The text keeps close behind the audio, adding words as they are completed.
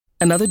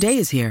Another day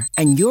is here,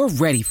 and you're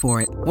ready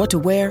for it. What to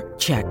wear?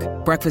 Check.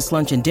 Breakfast,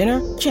 lunch, and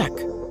dinner? Check.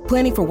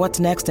 Planning for what's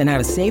next and how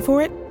to save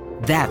for it?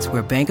 That's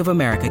where Bank of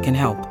America can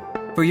help.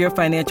 For your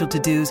financial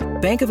to-dos,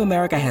 Bank of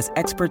America has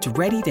experts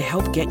ready to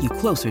help get you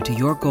closer to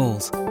your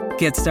goals.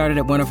 Get started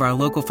at one of our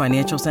local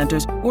financial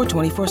centers or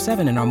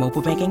 24/7 in our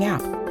mobile banking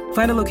app.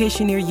 Find a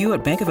location near you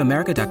at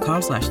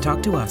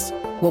bankofamerica.com/talktous.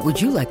 What would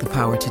you like the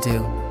power to do?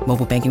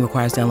 Mobile banking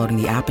requires downloading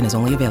the app and is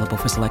only available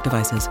for select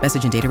devices.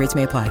 Message and data rates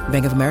may apply.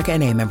 Bank of America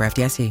N.A., member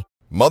FDIC.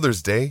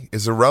 Mother's Day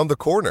is around the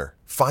corner.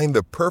 Find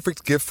the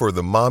perfect gift for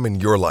the mom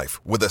in your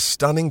life with a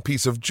stunning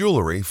piece of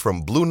jewelry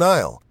from Blue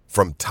Nile.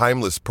 From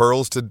timeless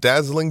pearls to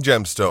dazzling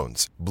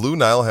gemstones, Blue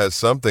Nile has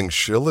something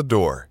she'll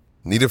adore.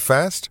 Need it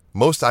fast?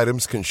 Most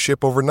items can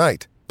ship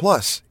overnight.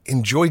 Plus,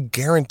 enjoy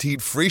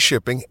guaranteed free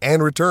shipping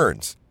and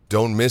returns.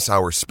 Don't miss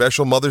our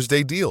special Mother's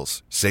Day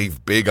deals.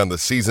 Save big on the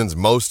season's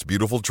most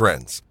beautiful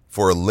trends.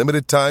 For a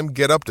limited time,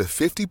 get up to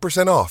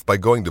 50% off by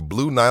going to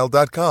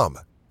BlueNile.com.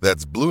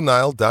 That's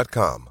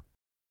BlueNile.com.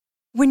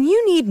 When you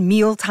need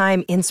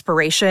mealtime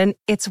inspiration,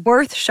 it's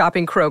worth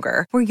shopping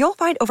Kroger, where you'll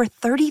find over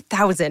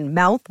 30,000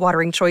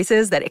 mouth-watering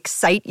choices that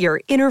excite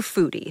your inner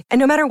foodie. And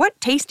no matter what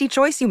tasty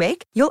choice you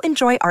make, you'll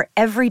enjoy our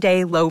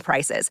everyday low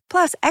prices,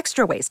 plus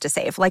extra ways to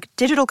save, like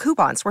digital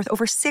coupons worth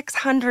over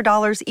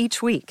 $600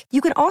 each week. You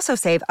can also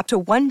save up to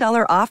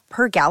 $1 off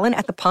per gallon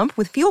at the pump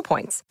with fuel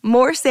points.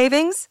 More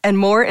savings and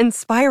more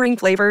inspiring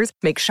flavors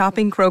make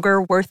shopping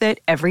Kroger worth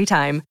it every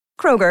time.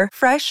 Kroger,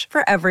 fresh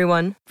for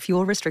everyone.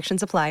 Fuel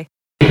restrictions apply.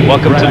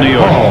 Welcome to New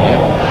York.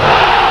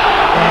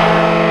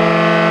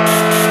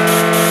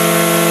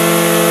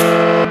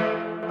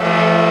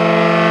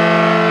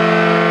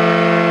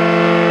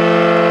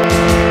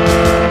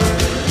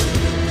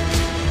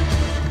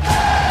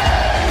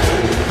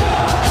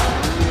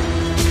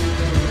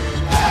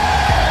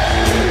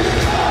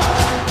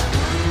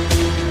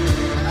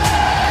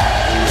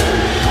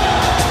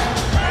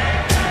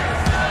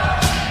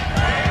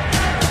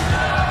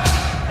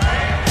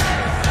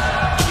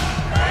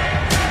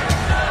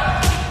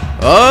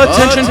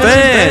 Attention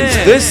fans,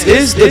 this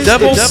is the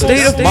Devil's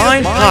State of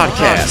Mind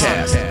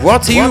podcast,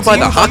 brought to you by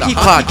the Hockey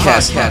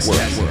Podcast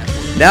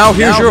Network. Now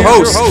here's your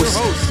host,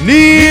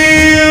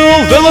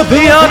 Neil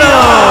Villapiano.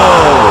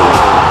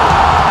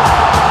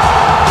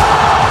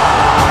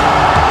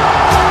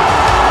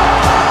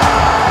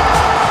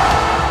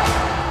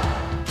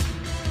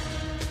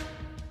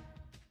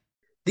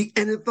 The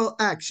NFL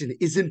action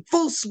is in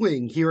full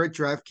swing here at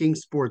DraftKings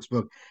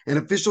Sportsbook, an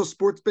official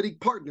sports betting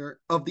partner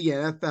of the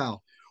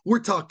NFL. We're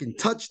talking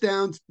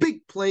touchdowns,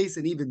 big plays,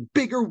 and even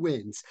bigger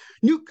wins.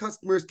 New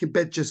customers can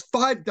bet just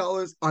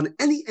 $5 on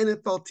any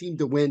NFL team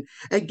to win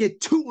and get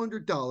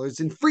 $200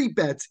 in free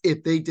bets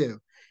if they do.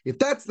 If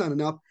that's not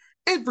enough,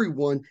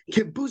 everyone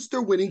can boost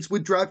their winnings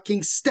with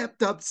DraftKings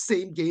stepped-up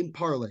same-game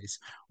parlays.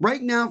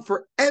 Right now,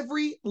 for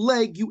every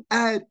leg you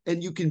add,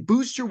 and you can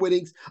boost your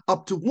winnings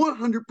up to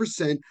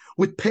 100%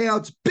 with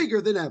payouts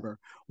bigger than ever.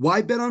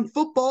 Why bet on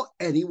football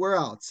anywhere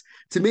else?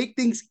 To make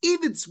things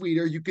even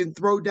sweeter, you can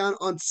throw down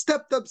on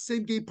stepped-up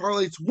same-game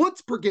parlays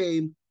once per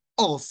game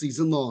all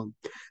season long.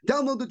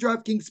 Download the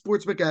DraftKings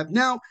Sportsbook app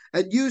now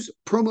and use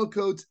promo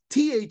codes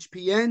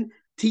THPN,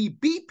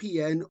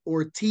 TBPN,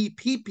 or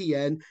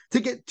TPPN to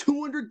get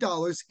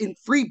 $200 in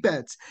free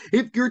bets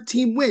if your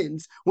team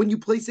wins when you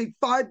place a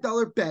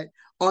 $5 bet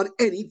on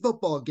any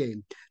football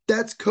game.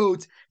 That's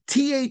codes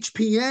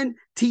THPN,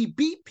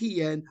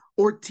 TBPN,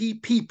 or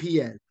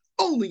TPPN.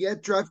 Only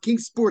at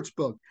DraftKings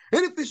Sportsbook,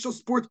 an official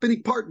sports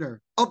betting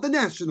partner of the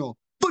National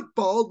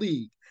Football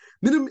League.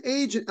 Minimum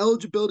age and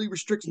eligibility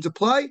restrictions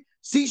apply.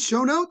 See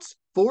show notes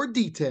for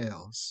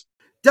details.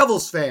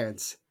 Devils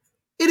fans,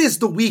 it is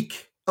the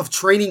week of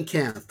training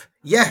camp.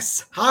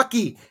 Yes,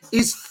 hockey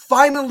is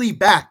finally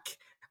back.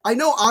 I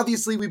know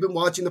obviously we've been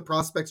watching the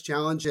Prospects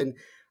Challenge, and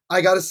I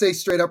got to say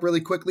straight up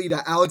really quickly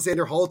that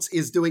Alexander Holtz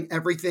is doing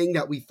everything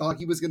that we thought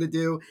he was going to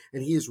do,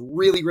 and he is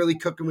really, really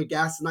cooking with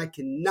gas, and I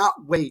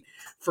cannot wait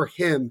for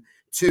him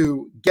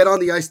to get on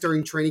the ice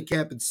during training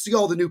camp and see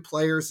all the new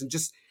players and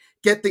just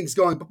get things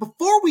going. But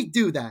before we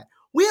do that,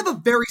 we have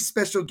a very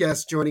special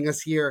guest joining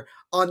us here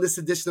on this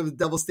edition of the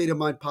Devil's State of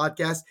Mind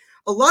podcast.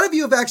 A lot of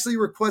you have actually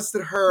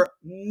requested her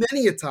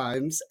many a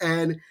times,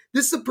 and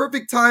this is a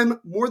perfect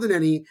time, more than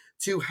any,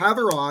 to have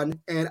her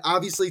on and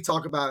obviously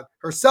talk about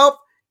herself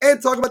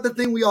and talk about the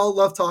thing we all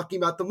love talking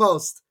about the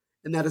most,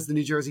 and that is the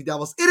New Jersey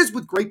Devils. It is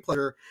with great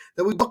pleasure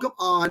that we welcome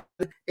on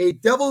a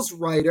Devils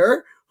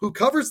writer who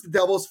covers the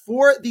Devils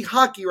for the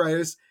Hockey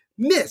Writers,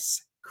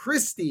 Miss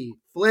Kristy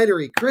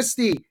Flannery.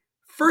 Kristy,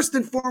 first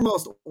and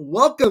foremost,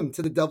 welcome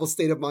to the Devil's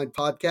State of Mind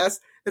podcast.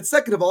 And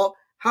second of all,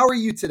 how are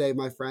you today,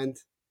 my friend?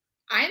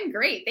 I'm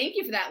great. Thank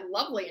you for that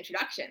lovely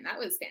introduction. That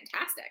was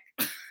fantastic.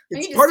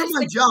 It's part of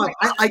my job.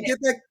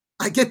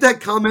 I get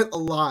that comment a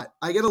lot.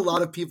 I get a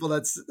lot of people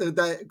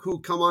who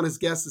come on as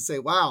guests and say,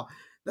 wow,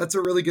 that's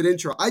a really good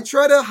intro. I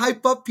try to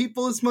hype up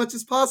people as much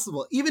as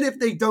possible, even if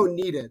they don't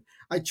need it.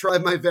 I try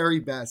my very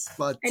best.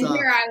 And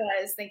here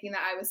I was thinking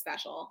that I was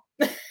special.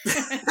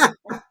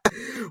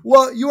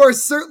 Well, you are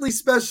certainly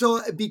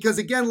special because,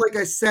 again, like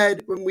I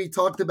said when we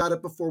talked about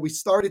it before we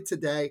started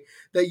today,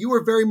 that you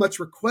were very much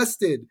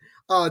requested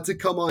to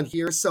come on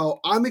here. So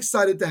I'm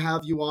excited to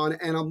have you on,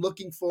 and I'm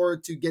looking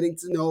forward to getting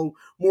to know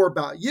more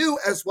about you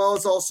as well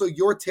as also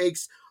your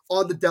takes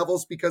on the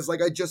Devils because,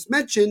 like I just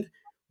mentioned,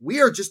 we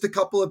are just a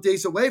couple of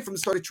days away from the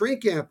start of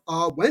training camp.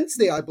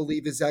 Wednesday, I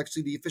believe, is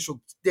actually the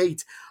official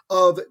date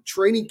of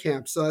training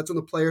camp. So that's when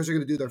the players are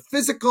going to do their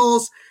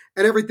physicals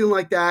and everything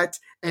like that.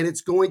 And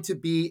it's going to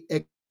be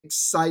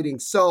exciting.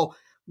 So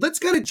let's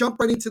kind of jump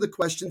right into the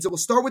questions. And we'll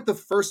start with the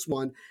first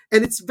one.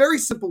 And it's a very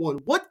simple one.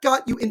 What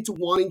got you into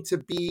wanting to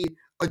be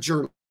a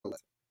journalist?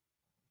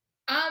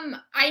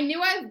 I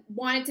knew I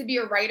wanted to be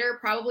a writer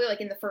probably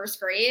like in the first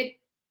grade.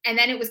 And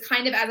then it was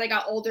kind of as I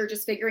got older,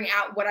 just figuring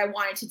out what I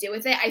wanted to do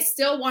with it. I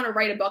still want to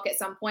write a book at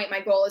some point.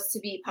 My goal is to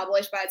be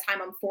published by the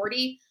time I'm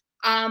 40.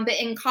 But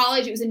in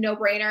college, it was a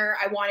no-brainer.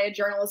 I wanted a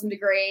journalism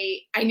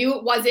degree. I knew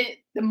it wasn't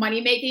the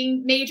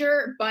money-making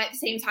major, but at the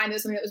same time, it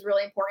was something that was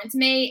really important to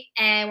me.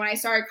 And when I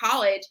started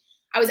college,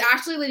 I was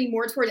actually leaning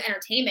more towards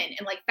entertainment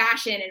and like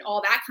fashion and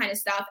all that kind of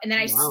stuff. And then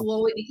I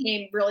slowly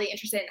became really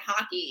interested in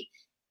hockey.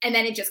 And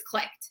then it just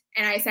clicked.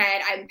 And I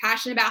said, I'm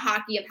passionate about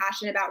hockey, I'm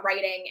passionate about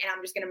writing, and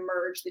I'm just going to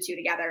merge the two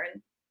together.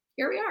 And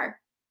here we are.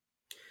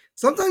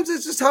 Sometimes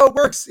it's just how it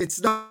works.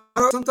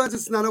 Sometimes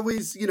it's not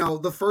always,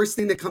 the first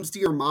thing that comes to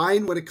your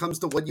mind when it comes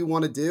to what you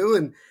want to do.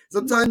 And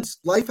sometimes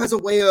life has a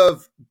way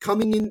of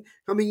coming in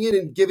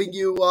and giving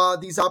you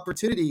these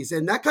opportunities.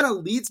 And that kind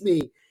of leads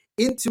me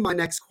into my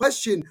next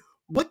question.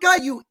 What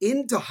got you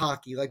into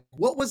hockey? Like,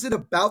 what was it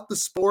about the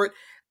sport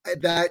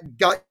that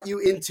got you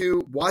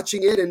into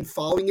watching it and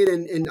following it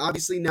and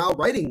obviously now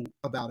writing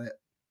about it?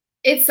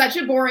 It's such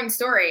a boring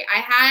story. I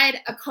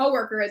had a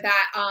coworker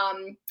that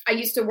I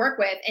used to work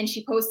with, and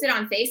she posted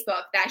on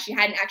Facebook that she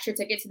had an extra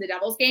ticket to the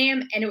Devils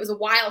game, and it was a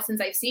while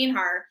since I've seen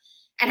her.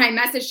 And I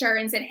messaged her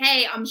and said,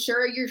 hey, I'm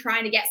sure you're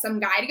trying to get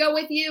some guy to go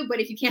with you, but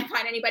if you can't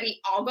find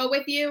anybody, I'll go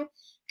with you.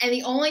 And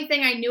the only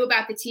thing I knew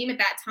about the team at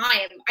that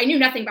time, I knew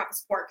nothing about the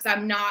sport because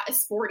I'm not a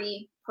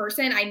sporty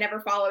person. I never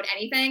followed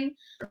anything.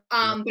 But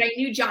I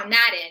knew John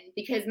Madden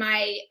because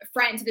my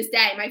friend to this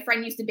day, my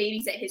friend used to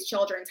babysit his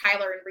children,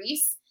 Tyler and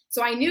Reese.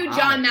 So I knew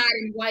John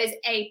Madden was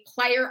a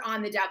player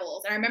on the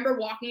Devils. And I remember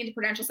walking into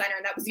Prudential Center,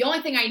 and that was the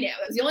only thing I knew.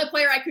 It was the only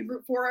player I could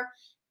root for.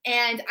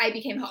 And I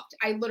became hooked.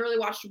 I literally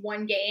watched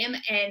one game,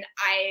 and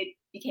I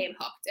became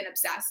hooked and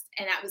obsessed.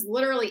 And that was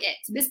literally it.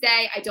 To this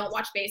day, I don't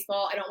watch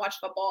baseball. I don't watch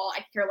football.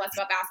 I care less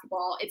about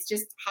basketball. It's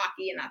just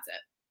hockey, and that's it.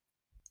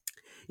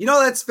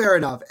 That's fair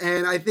enough.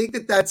 And I think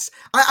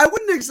I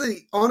wouldn't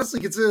actually honestly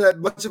consider that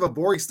much of a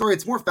boring story.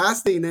 It's more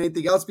fascinating than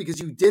anything else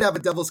because you did have a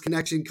Devils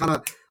connection kind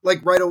of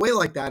like right away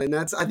like that. And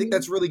I think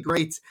that's really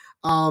great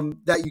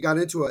that you got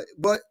into it.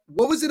 But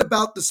what was it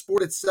about the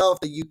sport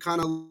itself that you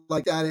kind of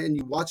like that and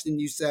you watched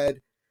and you said,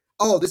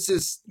 oh, this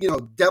is,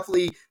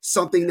 definitely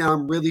something that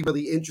I'm really,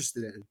 really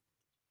interested in?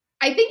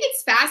 I think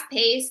it's fast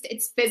paced.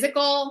 It's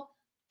physical.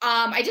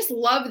 I just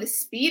love the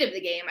speed of the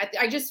game.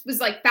 I just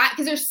was like that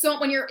because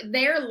when you're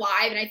there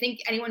live, and I think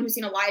anyone who's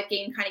seen a live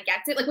game kind of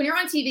gets it. Like when you're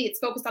on TV, it's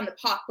focused on the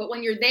puck, but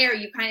when you're there,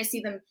 you kind of see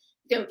them,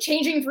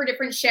 changing for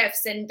different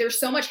shifts, and there's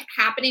so much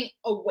happening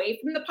away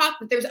from the puck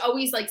that there's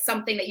always like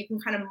something that you can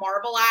kind of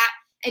marvel at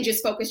and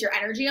just focus your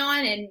energy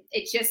on. And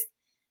it's just,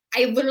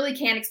 I literally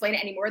can't explain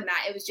it any more than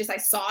that. It was just, I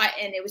saw it,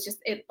 and it was just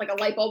like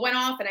a light bulb went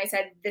off, and I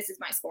said, this is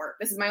my sport.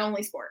 This is my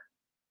only sport.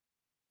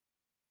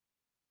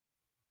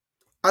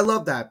 I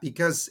love that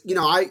because,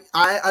 I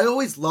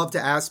always love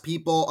to ask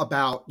people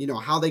about,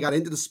 how they got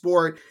into the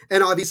sport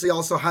and obviously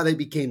also how they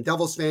became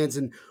Devils fans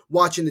and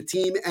watching the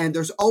team. And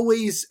there's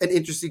always an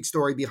interesting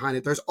story behind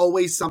it. There's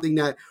always something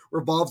that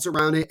revolves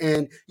around it.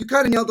 And you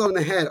kind of nailed it on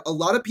the head. A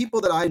lot of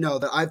people that I know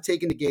that I've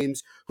taken to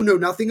games who know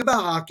nothing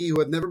about hockey, who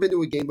have never been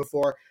to a game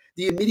before,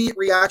 the immediate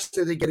reaction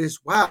that they get is,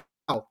 wow,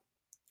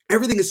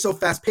 everything is so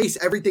fast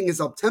paced. Everything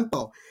is up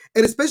tempo.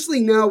 And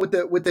especially now with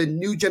the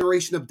new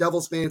generation of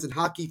Devils fans and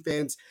hockey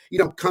fans,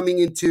 coming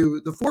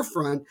into the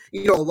forefront,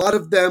 a lot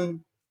of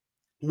them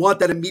want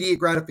that immediate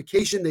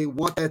gratification. They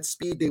want that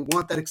speed. They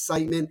want that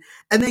excitement.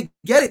 And they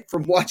get it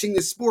from watching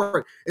this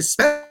sport,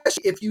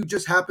 especially if you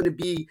just happen to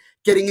be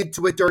getting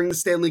into it during the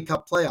Stanley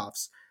Cup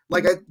playoffs.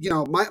 Like,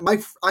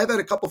 I've had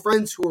a couple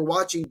friends who were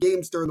watching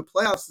games during the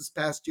playoffs this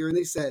past year, and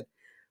they said,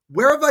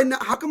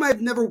 how come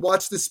I've never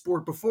watched this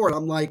sport before? And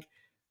I'm like,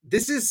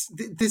 this is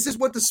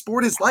what the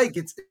sport is like.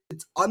 It's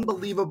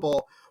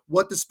unbelievable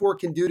what the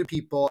sport can do to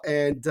people.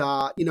 And,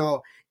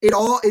 the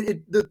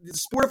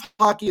sport of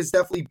hockey has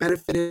definitely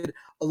benefited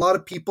a lot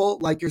of people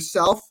like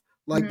yourself,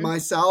 like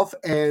myself.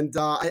 And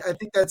I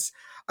think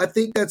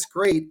that's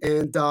great.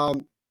 And,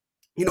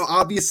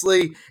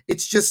 obviously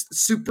it's just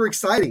super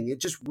exciting. It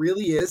just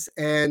really is.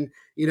 And,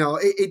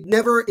 it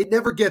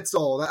never gets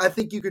old. I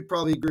think you could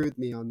probably agree with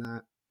me on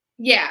that.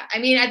 Yeah. I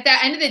mean, at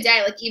the end of the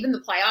day, like even the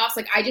playoffs,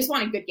 like I just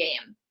want a good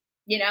game,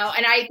 and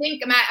I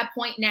think I'm at a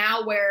point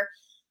now where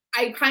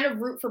I kind of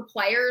root for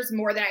players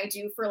more than I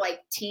do for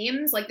like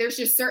teams. Like there's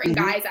just certain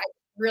guys I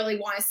really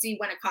want to see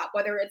win a cup,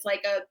 whether it's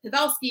like a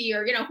Pavelski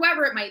or,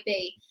 whoever it might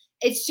be.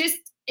 it's just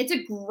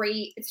a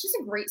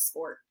great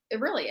sport. It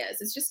really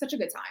is. It's just such a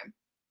good time.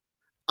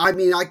 I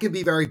mean, I could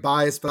be very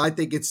biased, but I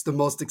think it's the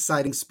most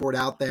exciting sport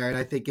out there, and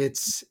I think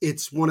it's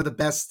one of the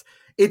best.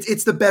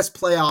 It's the best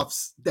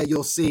playoffs that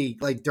you'll see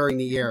like during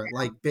the year,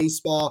 like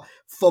baseball,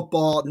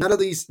 football. None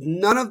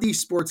of these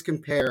sports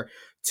compare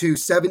to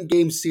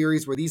 7-game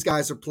series where these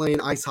guys are playing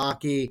ice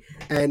hockey,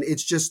 and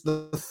it's just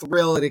the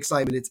thrill and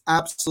excitement. It's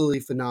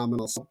absolutely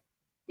phenomenal. So,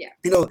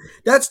 Yeah.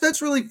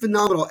 That's really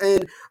phenomenal.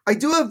 And I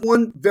do have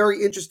one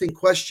very interesting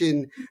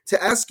question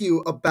to ask you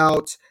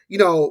about,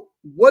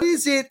 what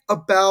is it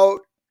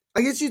about,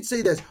 I guess you'd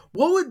say this,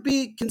 what would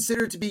be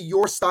considered to be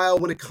your style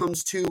when it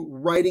comes to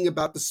writing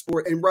about the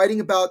sport and writing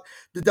about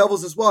the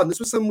Devils as well? And this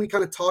was something we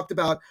kind of talked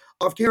about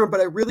off camera,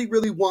 but I really,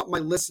 really want my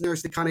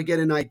listeners to kind of get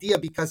an idea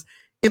because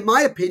in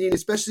my opinion,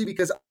 especially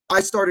because I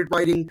started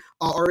writing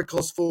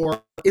articles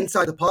for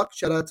Inside the Puck,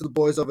 shout out to the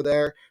boys over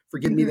there for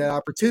giving me that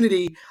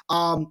opportunity,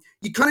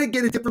 you kind of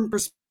get a different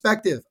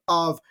perspective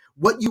of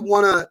what you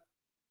want to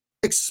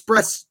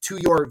express to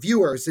your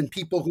viewers and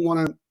people who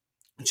want to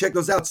check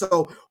those out.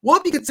 So what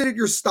would be considered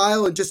your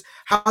style and just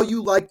how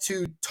you like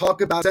to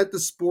talk about the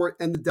sport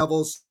and the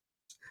Devils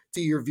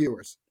to your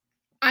viewers?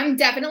 I'm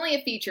definitely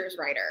a features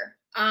writer.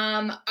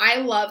 I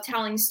love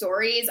telling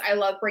stories. I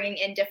love bringing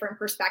in different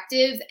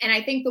perspectives. And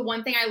I think the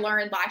one thing I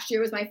learned last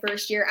year was my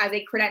first year as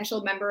a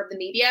credentialed member of the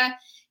media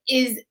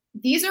is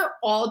these are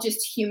all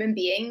just human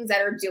beings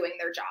that are doing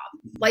their job.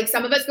 Like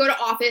some of us go to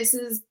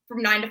offices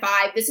from 9 to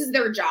 5. This is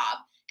their job.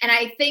 And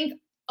I think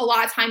a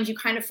lot of times you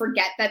kind of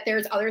forget that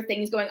there's other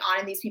things going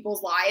on in these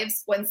people's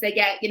lives once they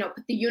get,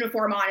 put the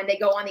uniform on and they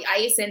go on the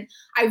ice. And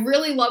I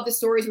really love the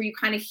stories where you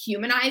kind of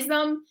humanize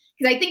them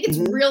because I think it's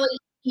really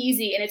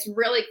easy and it's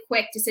really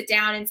quick to sit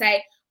down and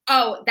say,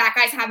 oh, that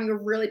guy's having a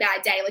really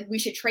bad day. Like we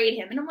should trade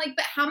him. And I'm like,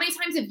 but how many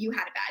times have you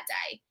had a bad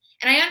day?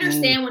 And I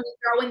understand when you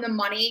throw in the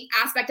money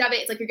aspect of it,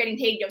 it's like you're getting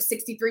paid,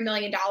 $63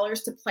 million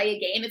to play a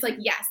game. It's like,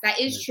 yes, that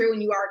is true.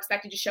 And you are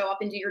expected to show up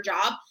and do your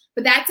job,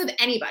 but that's of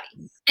anybody.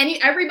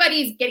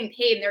 Everybody's getting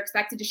paid and they're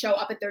expected to show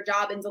up at their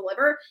job and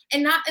deliver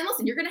and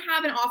listen, you're going to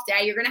have an off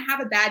day. You're going to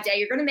have a bad day.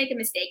 You're going to make a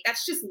mistake.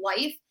 That's just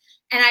life.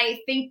 And I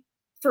think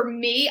for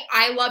me,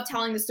 I love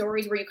telling the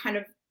stories where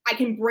I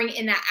can bring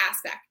in that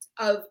aspect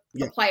of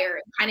the player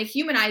and kind of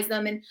humanize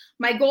them. And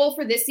my goal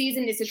for this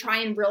season is to try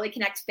and really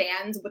connect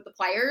fans with the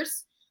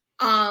players.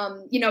 Now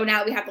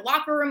that we have the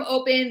locker room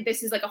open,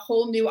 this is like a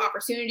whole new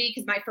opportunity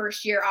because my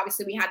first year,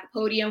 obviously we had the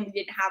podium, we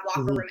didn't have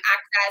locker room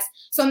access.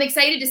 So I'm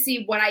excited to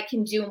see what I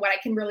can do and what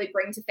I can really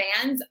bring to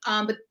fans.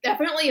 But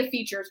definitely a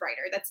features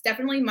writer. That's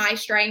definitely my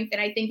strength.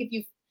 And I think if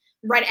you've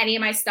read any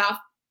of my stuff,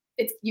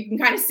 you can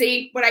kind of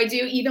see what I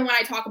do. Even when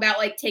I talk about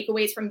like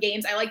takeaways from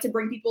games, I like to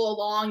bring people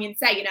along and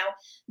say,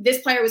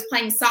 this player was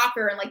playing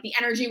soccer and like the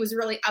energy was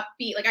really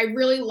upbeat. Like I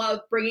really love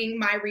bringing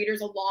my readers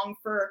along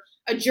for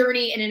a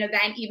journey in an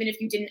event. Even if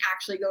you didn't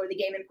actually go to the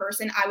game in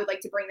person, I would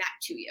like to bring that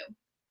to you.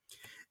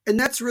 And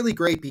that's really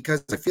great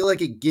because I feel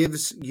like it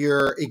gives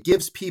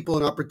people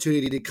an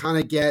opportunity to kind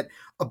of get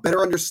a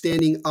better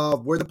understanding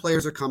of where the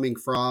players are coming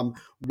from,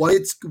 what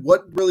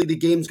really the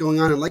game's going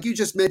on. And like you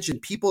just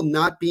mentioned, people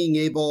not being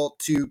able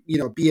to,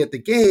 be at the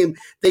game,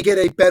 they get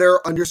a better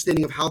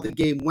understanding of how the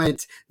game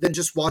went than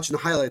just watching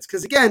the highlights.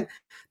 Because again,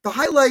 the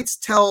highlights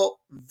tell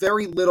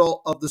very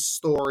little of the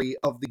story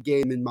of the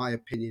game, in my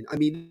opinion. I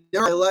mean,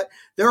 there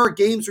are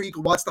games where you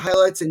can watch the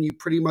highlights and you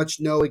pretty much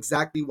know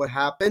exactly what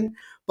happened.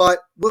 But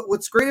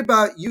what's great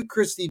about you,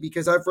 Kristy,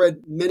 because I've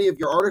read many of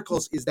your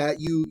articles, is that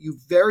you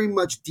very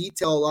much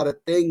detail a lot of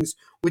things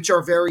which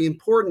are very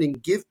important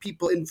and give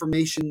people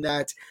information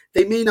that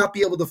they may not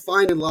be able to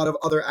find in a lot of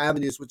other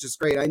avenues, which is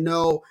great.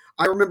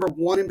 I remember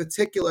one in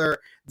particular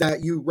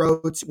that you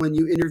wrote when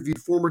you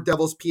interviewed former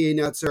Devils PA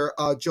announcer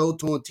Joe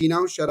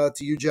Tolentino. Shout out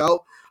to you,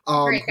 Joe.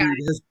 Great guy.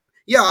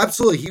 Yeah,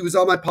 absolutely. He was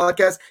on my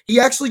podcast. He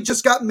actually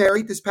just got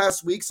married this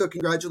past week, so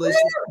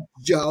congratulations,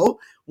 Joe.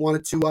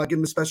 Wanted to give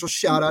him a special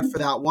shout out for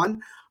that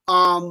one.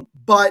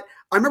 But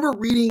I remember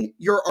reading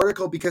your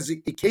article because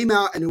it came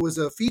out and it was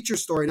a feature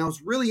story, and I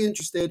was really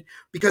interested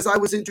because I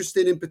was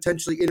interested in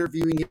potentially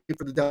interviewing him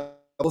for the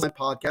Devil's Night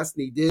podcast,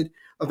 and he did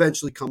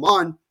eventually come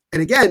on.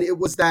 And again, it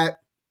was that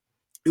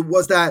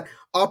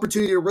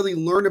opportunity to really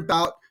learn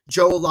about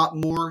Joe a lot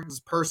more as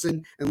a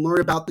person and learn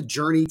about the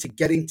journey to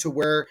getting to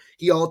where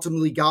he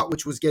ultimately got,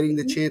 which was getting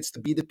the chance to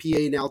be the PA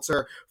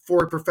announcer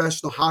for a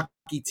professional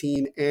hockey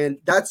team. And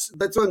that's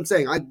what I'm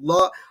saying.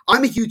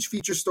 I'm a huge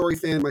feature story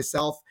fan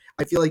myself.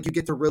 I feel like you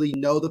get to really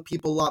know the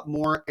people a lot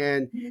more.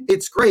 And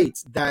it's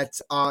great that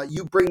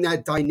you bring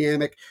that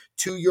dynamic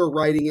to your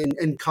writing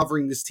and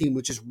covering this team,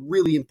 which is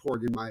really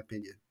important in my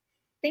opinion.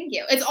 Thank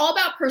you. It's all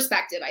about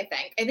perspective, I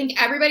think. I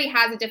think everybody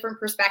has a different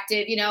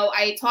perspective.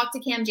 I talked to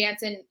Cam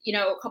Jansen,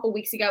 a couple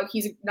weeks ago.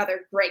 He's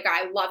another great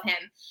guy. I love him.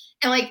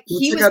 And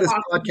check out his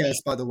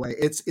podcast, by the way.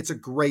 It's a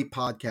great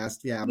podcast.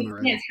 Yeah,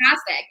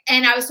 fantastic.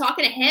 And I was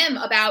talking to him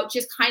about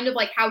just kind of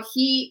like how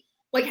he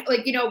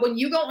when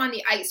you go on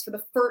the ice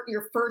for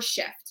your first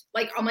shift,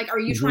 I'm like, are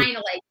you trying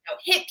to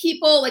hit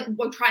people?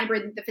 We're trying to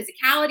bring the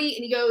physicality.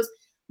 And he goes,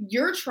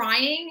 you're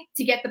trying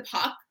to get the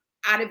puck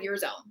out of your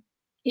zone.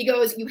 He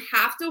goes, you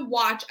have to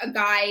watch a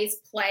guy's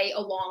play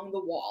along the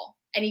wall.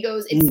 And he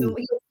goes,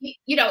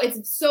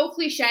 it's so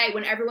cliche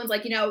when everyone's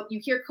like,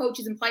 you hear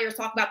coaches and players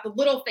talk about the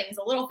little things.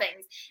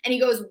 And he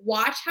goes,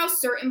 watch how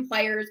certain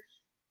players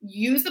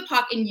use the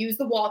puck and use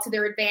the wall to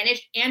their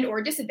advantage and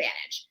or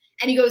disadvantage.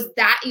 And he goes,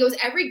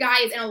 every guy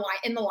is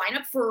in the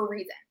lineup for a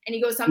reason. And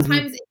he goes,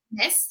 sometimes it's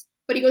missed,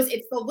 but he goes,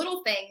 it's the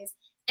little things.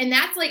 And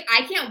that's like,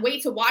 I can't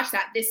wait to watch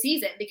that this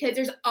season because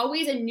there's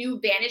always a new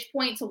vantage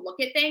point to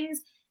look at things.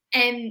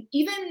 And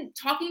even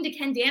talking to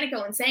Ken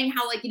Danico and saying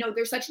how, like,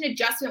 there's such an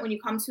adjustment when you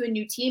come to a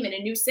new team in a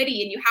new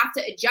city and you have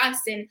to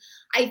adjust. And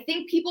I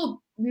think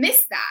people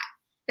miss that,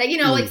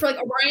 like for like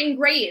Orion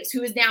Graves,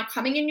 who is now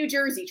coming in New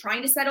Jersey,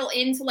 trying to settle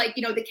into like,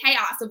 the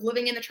chaos of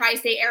living in the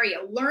tri-state area,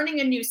 learning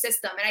a new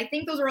system. And I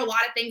think those are a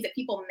lot of things that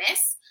people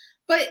miss.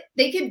 But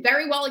they could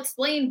very well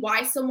explain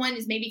why someone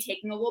is maybe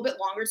taking a little bit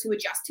longer to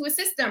adjust to a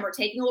system or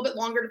taking a little bit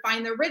longer to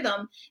find their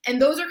rhythm.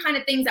 And those are kind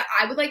of things that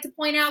I would like to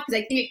point out because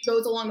I think it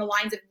goes along the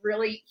lines of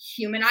really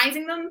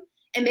humanizing them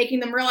and making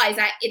them realize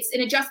that it's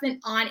an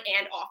adjustment on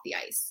and off the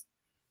ice.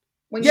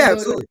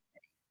 Absolutely.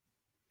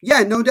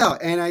 Yeah, no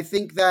doubt. And I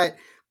think that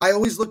I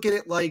always look at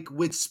it like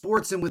with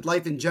sports and with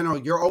life in general,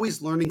 you're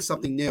always learning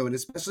something new. And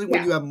especially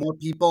when you have more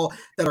people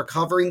that are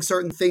covering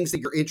certain things that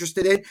you're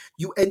interested in,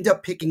 you end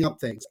up picking up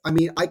things. I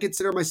mean, I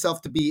consider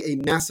myself to be a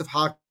massive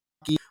hockey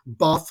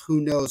buff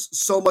who knows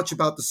so much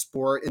about the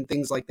sport and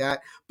things like that.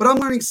 But I'm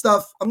learning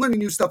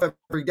new stuff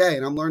every day.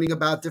 And I'm learning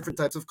about different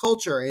types of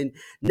culture. And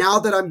now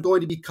that I'm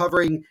going to be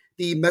covering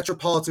the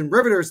Metropolitan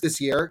Riveters this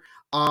year,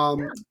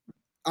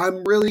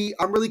 I'm really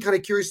kind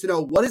of curious to know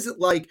what is it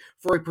like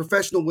for a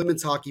professional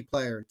women's hockey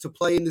player to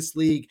play in this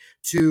league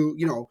to,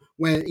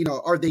 when,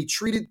 are they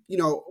treated,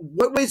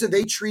 what ways are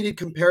they treated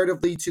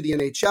comparatively to the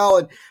NHL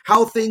and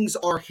how things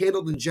are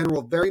handled in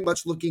general. Very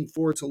much looking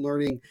forward to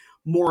learning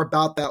more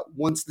about that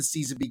once the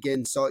season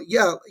begins. So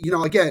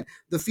again,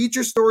 the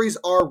feature stories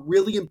are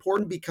really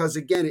important because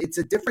again, it's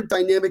a different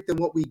dynamic than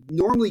what we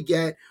normally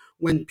get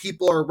when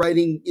people are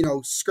writing,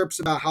 scripts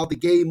about how the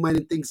game went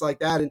and things like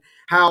that, and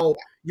how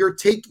you're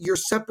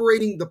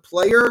separating the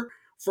player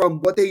from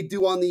what they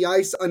do on the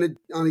ice on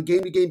a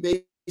game-to-game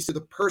basis to the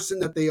person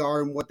that they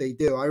are and what they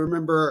do. I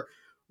remember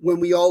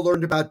when we all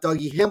learned about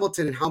Dougie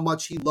Hamilton and how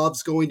much he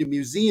loves going to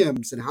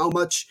museums and how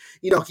much,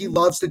 he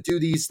loves to do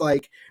these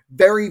like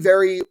very,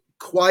 very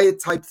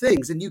quiet type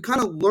things. And you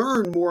kind of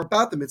learn more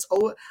about them.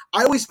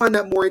 I always find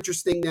that more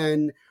interesting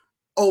than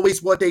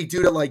always what they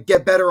do to like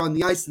get better on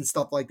the ice and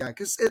stuff like that.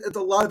 Because a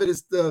lot of it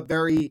is the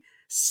very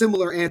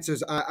similar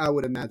answers, I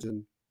would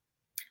imagine.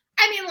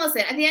 I mean,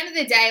 listen, at the end of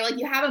the day, like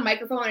you have a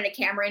microphone and a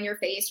camera in your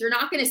face. You're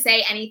not going to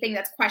say anything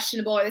that's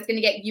questionable or that's going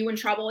to get you in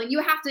trouble. And you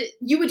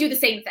would do the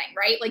same thing,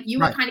 right? Like you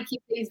would kind of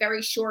keep things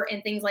very short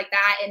and things like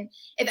that. And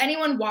if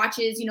anyone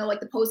watches, like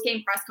the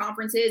post-game press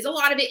conferences, a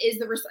lot of it is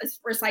the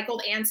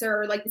recycled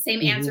answer or like the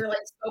same answer, like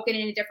spoken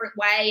in a different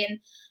way. And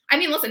I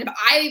mean, listen,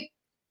 I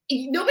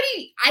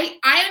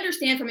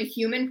understand from a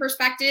human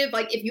perspective,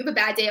 like if you have a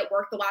bad day at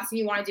work, the last thing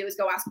you want to do is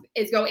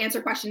go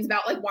answer questions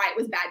about like why it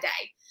was a bad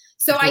day.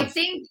 So I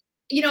think,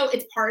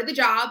 it's part of the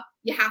job.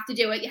 You have to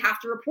do it. You have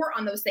to report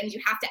on those things.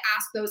 You have to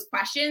ask those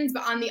questions.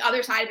 But on the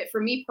other side of it,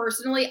 for me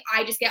personally,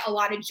 I just get a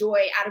lot of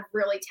joy out of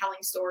really telling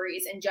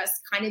stories and just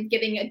kind of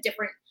giving a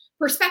different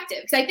perspective.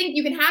 Because I think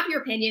you can have your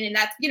opinion and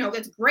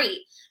that's great.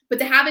 But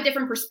to have a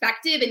different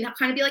perspective and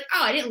kind of be like,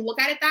 oh, I didn't look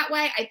at it that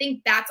way. I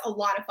think that's a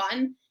lot of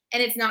fun.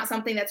 And it's not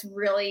something that's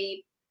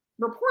really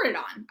reported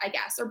on, I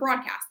guess, or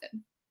broadcasted.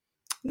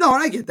 No,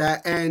 and I get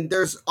that. And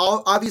there's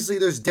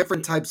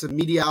different types of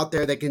media out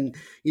there that can,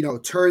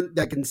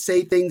 that can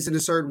say things in a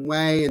certain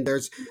way. And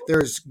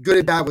there's good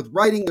and bad with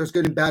writing. There's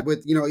good and bad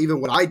with,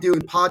 even what I do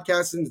in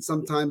podcasting.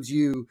 Sometimes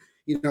you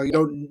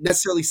don't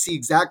necessarily see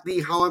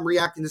exactly how I'm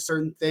reacting to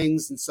certain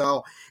things. And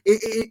so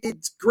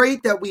it's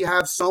great that we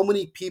have so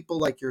many people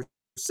like yourself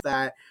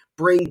that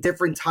bring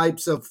different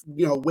types of,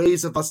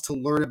 ways of us to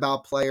learn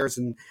about players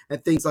and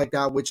things like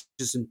that, which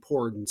is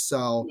important.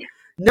 So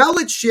now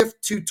let's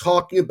shift to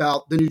talking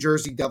about the New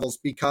Jersey Devils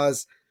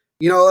because,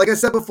 like I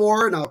said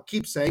before, and I'll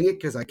keep saying it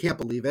because I can't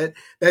believe it,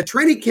 that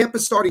training camp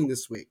is starting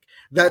this week,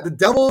 that the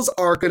Devils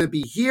are going to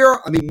be here.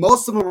 I mean,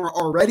 most of them are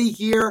already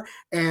here,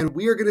 and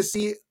we are going to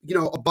see,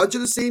 a bunch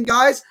of the same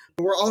guys,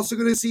 but we're also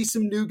going to see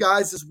some new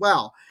guys as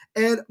well.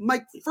 And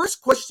my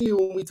first question to you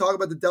when we talk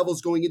about the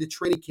Devils going into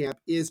training camp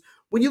is,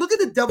 when you look at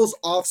the Devils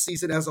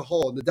offseason as a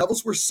whole, and the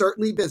Devils were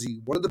certainly busy,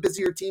 one of the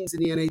busier teams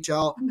in the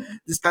NHL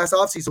this past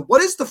offseason,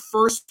 what is the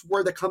first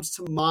word that comes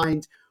to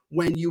mind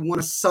when you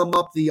want to sum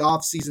up the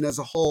offseason as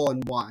a whole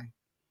and why?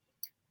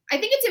 I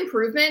think it's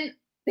improvement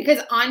because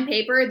on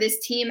paper, this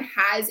team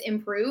has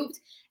improved.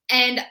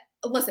 And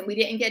listen, we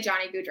didn't get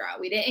Johnny Gaudreau.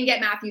 We didn't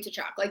get Matthew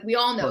Tkachuk. Like, we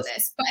all know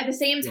this. But at the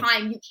same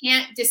time, you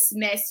can't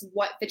dismiss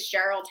what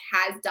Fitzgerald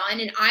has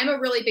done. And I'm a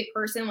really big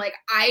person. Like,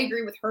 I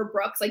agree with Herb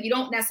Brooks. Like, you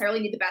don't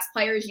necessarily need the best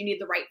players. You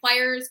need the right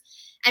players.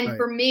 And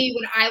for me,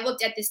 when I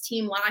looked at this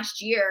team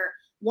last year,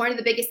 one of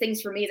the biggest things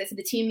for me is I said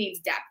the team needs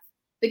depth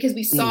because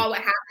we saw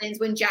what happens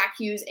when Jack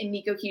Hughes and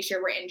Nico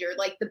Hischier were injured.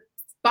 Like,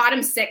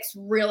 bottom six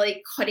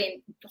really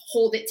couldn't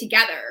hold it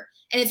together.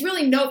 And it's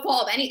really no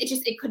fault of any,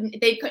 they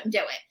couldn't do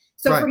it.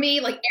 So for me,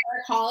 like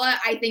Eric Halla,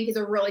 I think is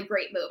a really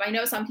great move. I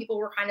know some people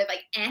were kind of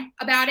like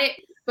about it,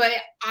 but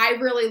I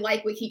really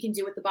like what he can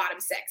do with the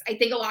bottom six. I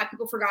think a lot of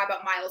people forgot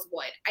about Miles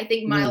Wood. I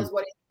think Miles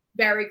Wood is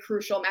a very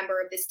crucial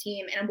member of this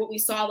team. And what we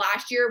saw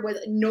last year was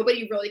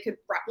nobody really could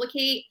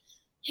replicate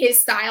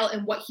his style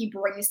and what he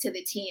brings to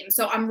the team.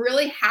 So I'm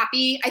really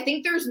happy. I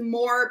think there's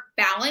more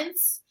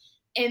balance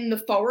in the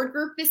forward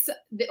group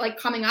like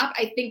coming up.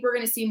 I think we're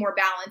going to see more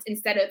balance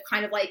instead of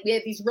kind of like we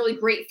have these really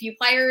great few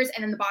players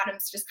and then the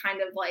bottom's just kind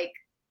of like,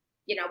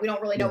 we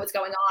don't really know what's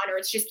going on, or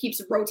it just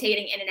keeps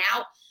rotating in and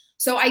out.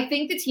 So I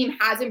think the team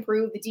has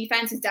improved. The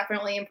defense has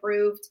definitely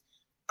improved.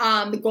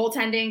 The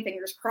goaltending,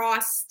 fingers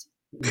crossed,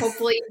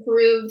 hopefully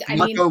improved. I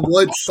mean,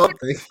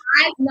 something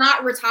has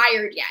not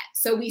retired yet,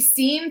 so we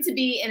seem to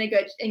be in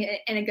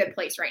a good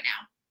place right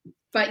now.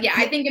 But yeah,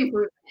 I think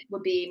improvement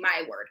would be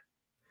my word.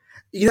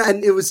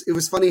 And it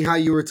was funny how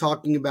you were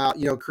talking about,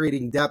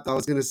 creating depth. I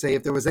was going to say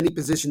if there was any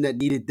position that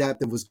needed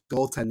depth, it was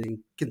goaltending,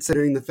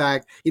 considering the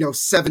fact,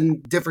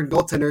 7 different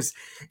goaltenders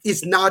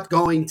is not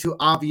going to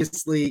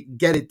obviously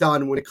get it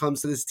done when it comes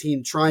to this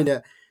team trying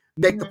to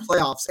make the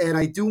playoffs. And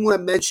I do want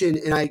to mention,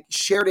 and I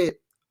shared it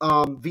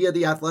via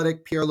The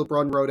Athletic, Pierre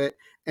LeBrun wrote it,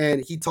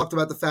 and he talked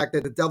about the fact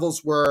that the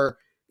Devils were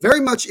very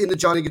much in the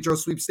Johnny Gaudreau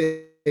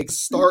sweepstakes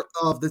start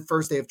of the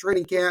first day of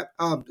training camp,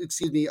 of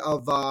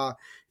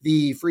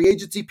the free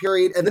agency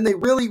period. And then they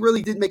really,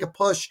 really did make a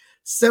push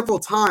several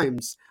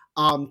times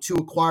to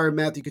acquire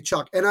Matthew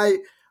Tkachuk. And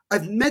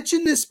I've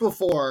mentioned this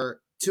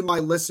before to my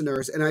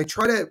listeners, and I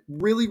try to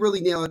really,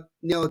 really nail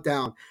it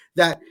down,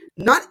 that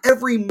not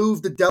every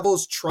move the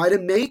Devils try to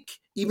make,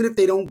 even if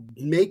they don't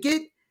make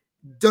it,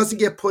 doesn't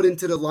get put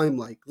into the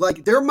limelight.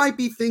 Like there might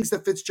be things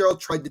that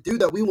Fitzgerald tried to do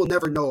that we will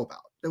never know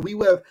about, that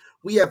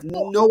we have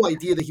no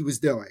idea that he was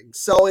doing.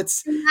 So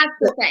that's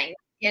the thing.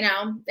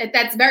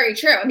 That's very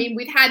true. I mean,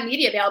 we've had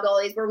media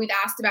availabilities where we've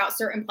asked about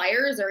certain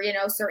players or,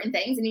 certain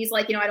things. And he's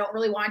like, I don't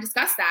really want to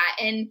discuss that.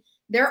 And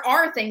there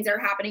are things that are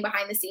happening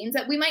behind the scenes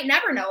that we might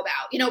never know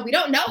about. We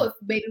don't know if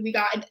maybe we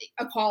got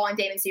a call on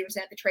Damon Severson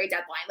at the trade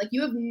deadline. Like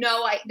you have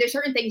there's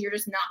certain things you're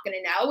just not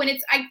going to know. And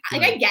it's, I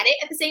get it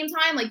at the same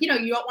time. Like, you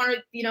don't want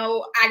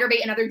to,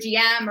 aggravate another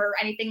GM or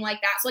anything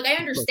like that. So like, I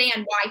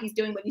understand why he's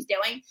doing what he's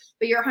doing,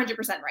 but you're 100%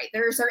 right.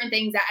 There are certain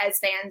things that as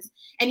fans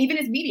and even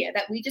as media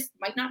that we just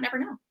might not never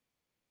know.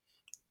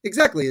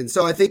 Exactly. And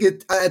so I think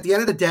at the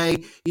end of the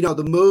day,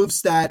 the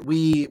moves that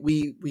we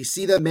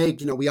see them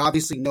make, we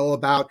obviously know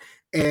about.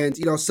 And,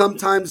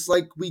 sometimes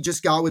like we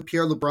just got with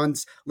Pierre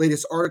LeBrun's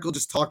latest article,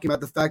 just talking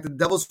about the fact that the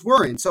Devils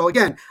were in. So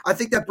again, I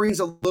think that brings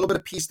a little bit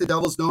of peace to the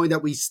Devils, knowing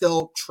that we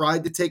still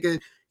tried to take a,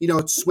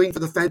 swing for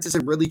the fences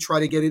and really try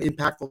to get an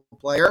impactful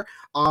player.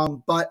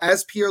 But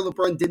as Pierre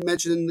LeBrun did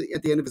mention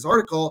at the end of his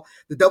article,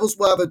 the Devils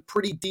will have a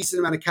pretty decent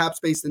amount of cap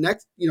space the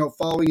next,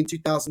 following in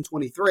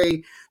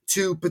 2023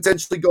 to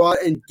potentially go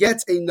out and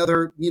get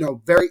another,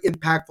 very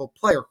impactful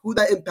player. Who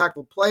that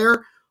impactful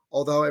player,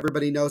 although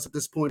everybody knows at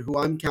this point who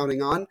I'm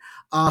counting on.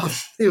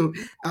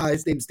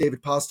 His name's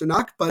David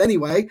Pastrnak. But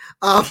anyway,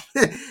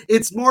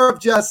 it's more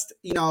of just,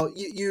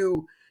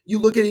 you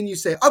look at it and you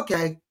say,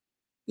 okay,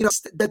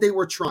 that they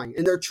were trying.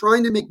 And they're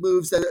trying to make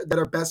moves that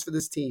are best for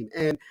this team.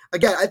 And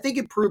again, I think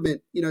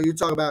improvement, you're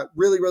talking about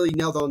really, really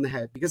nailed on the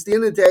head. Because at the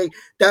end of the day,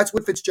 that's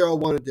what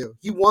Fitzgerald wanted to do.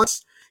 He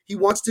wants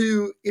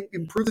to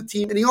improve the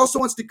team, and he also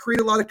wants to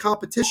create a lot of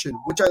competition,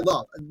 which I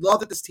love. I love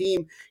that this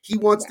team, he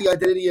wants the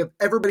identity of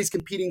everybody's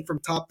competing from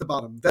top to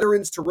bottom,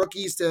 veterans to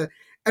rookies to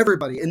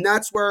everybody. And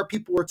that's where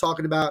people were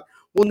talking about,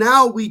 well,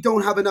 now we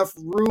don't have enough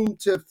room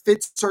to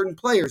fit certain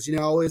players.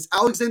 Is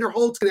Alexander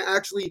Holtz going to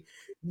actually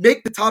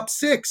make the top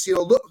 6?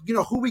 Who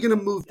are we going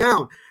to move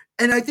down?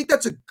 And I think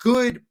that's a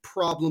good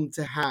problem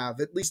to have,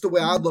 at least the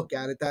way I look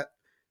at it, that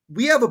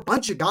we have a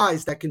bunch of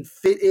guys that can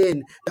fit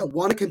in, that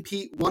want to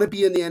compete, want to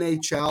be in the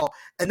NHL,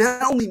 and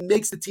that only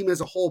makes the team as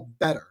a whole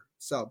better.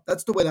 So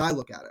that's the way that I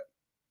look at it.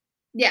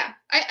 Yeah,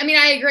 I mean,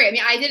 I agree. I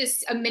mean, I did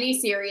a mini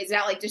series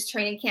about like just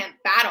training camp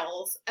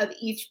battles of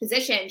each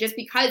position, just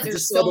because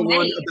there's so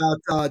many. One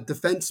about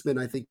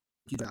defensemen, I think.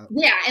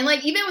 Yeah, and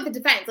like even with the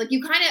defense, like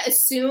you kind of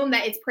assume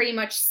that it's pretty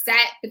much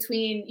set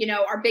between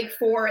our big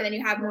 4, and then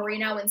you have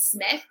Marino and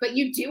Smith, but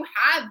you do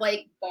have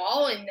like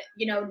Ball and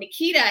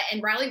Nikita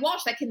and Riley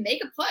Walsh that can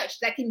make a push,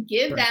 that can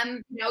give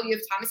them you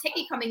have Thomas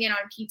Hickey coming in on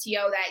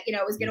PTO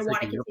that is going to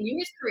want to continue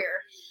his career,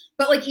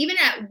 but like even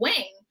at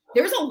wing,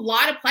 there's a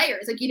lot of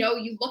players. Like,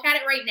 you look at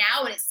it right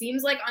now and it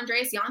seems like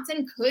Andreas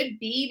Janssen could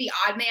be the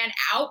odd man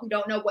out. We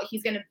don't know what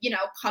he's going to,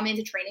 come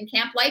into training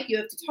camp like. You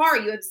have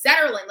Tatar, you have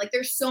Zetterlund. Like,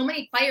 there's so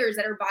many players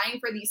that are vying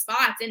for these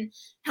spots. And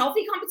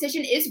healthy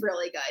competition is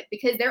really good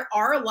because there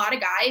are a lot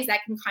of guys that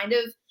can kind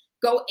of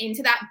go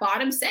into that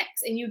bottom 6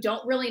 and you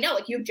don't really know.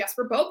 Like, you have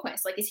Jesper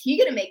Boquist. Like, is he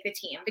going to make the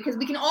team? Because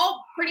we can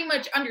all pretty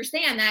much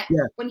understand that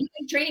when he was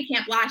in training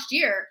camp last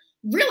year,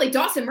 really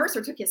Dawson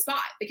Mercer took his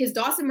spot because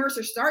Dawson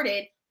Mercer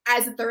started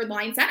as a third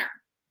line center.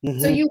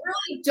 So you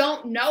really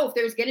don't know if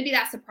there's going to be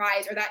that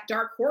surprise or that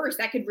dark horse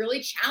that could really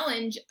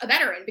challenge a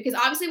veteran. Because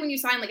obviously when you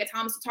sign like a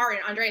Thomas Tatar and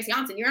Andreas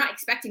Janssen, you're not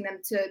expecting them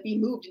to be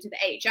moved into the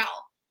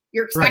AHL.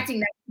 You're expecting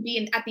them to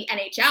be at the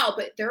NHL,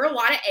 but there are a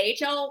lot of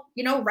AHL,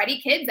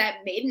 ready kids that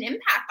made an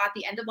impact at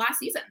the end of last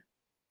season.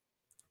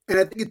 And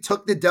I think it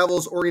took the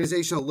Devils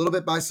organization a little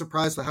bit by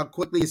surprise with how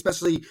quickly,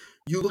 especially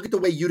you look at the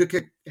way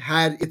Utica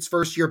had its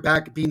first year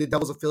back being the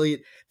Devils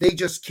affiliate. They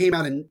just came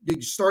out and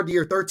started the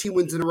year 13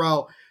 wins in a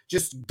row,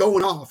 just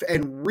going off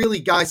and really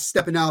guys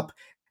stepping up.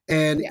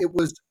 And it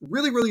was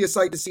really, really a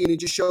sight to see. And it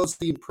just shows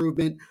the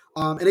improvement.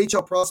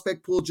 NHL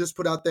Prospect Pool just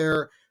put out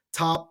their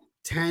top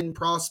 10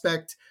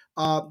 prospect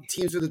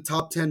teams with the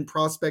top 10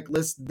 prospect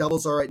list. The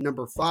Devils are at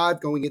number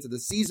 5 going into the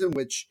season,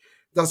 which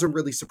doesn't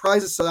really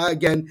surprise us. So that,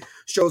 again,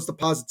 shows the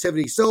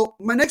positivity. So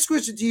my next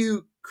question to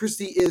you,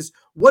 Kristy, is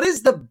what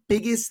is the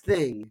biggest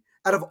thing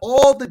out of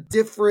all the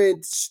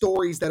different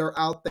stories that are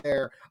out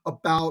there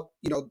about,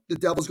 the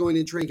Devils going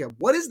in training camp?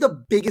 What is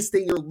the biggest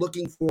thing you're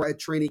looking for at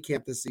training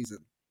camp this season?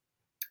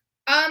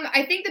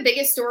 I think the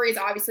biggest story is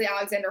obviously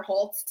Alexander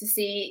Holtz to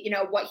see,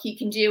 what he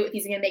can do, if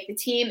he's going to make the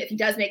team. If he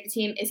does make the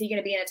team, is he going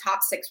to be in a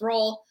top 6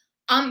 role?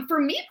 For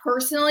me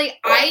personally,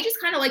 I just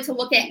kind of like to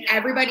look at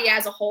everybody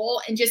as a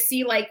whole and just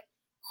see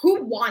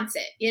who wants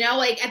it,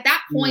 at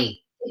that point,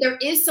 there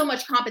is so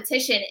much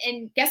competition,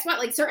 and guess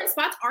what? Certain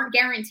spots aren't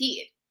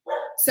guaranteed.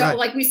 So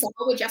we saw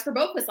with Jesper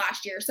Boquist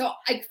last year. So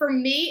for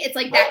me, it's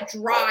that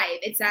drive.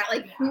 It's that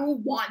who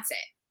wants it?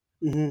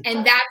 Mm-hmm.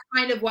 And that's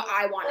kind of what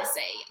I want to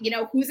say,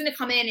 who's going to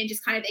come in and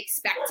just kind of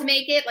expect to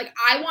make it.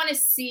 I want to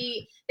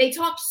see, they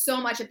talked so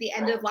much at the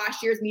end of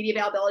last year's media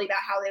availability about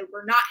how they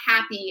were not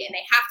happy and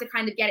they have to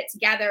kind of get it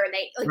together. And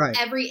they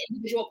every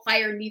individual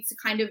player needs to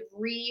kind of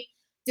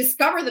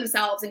rediscover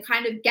themselves and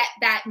kind of get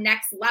that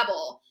next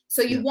level.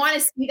 So you want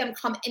to see them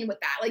come in with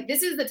that.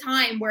 This is the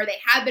time where they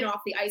have been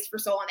off the ice for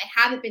so long, they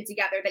haven't been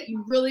together, that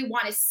you really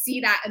want to see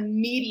that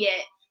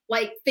immediate,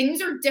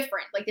 things are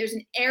different. There's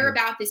an air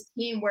about this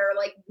team where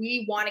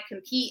we want to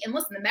compete. And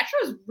listen, the Metro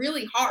is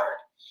really hard.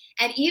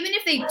 And even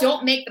if they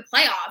don't make the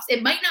playoffs,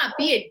 it might not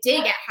be a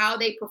dig at how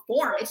they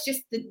perform. It's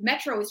just the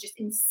Metro is just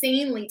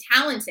insanely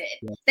talented.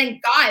 Yeah.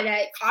 Thank God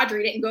that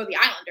Kadri didn't go to the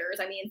Islanders.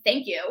 I mean,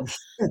 thank you.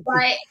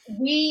 But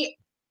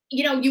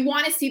you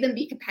want to see them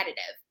be competitive.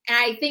 And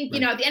I think,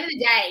 at the end of the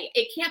day,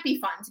 it can't be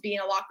fun to be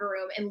in a locker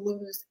room and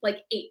lose 8-4.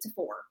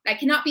 That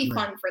cannot be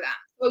fun for them.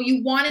 So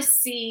you want to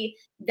see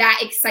that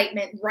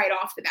excitement right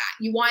off the bat.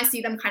 You want to see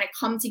them kind of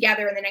come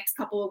together in the next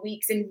couple of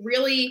weeks and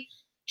really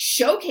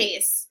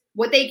showcase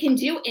what they can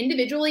do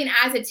individually and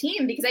as a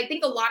team, because I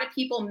think a lot of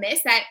people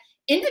miss that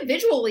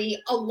individually.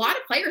 A lot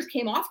of players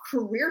came off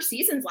career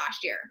seasons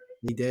last year.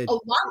 He did. A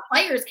lot of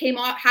players came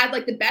off, had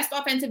the best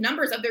offensive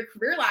numbers of their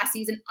career last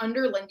season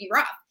under Lindy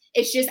Ruff.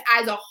 It's just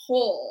as a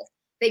whole,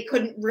 they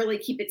couldn't really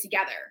keep it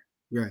together.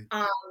 Right.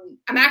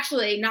 I'm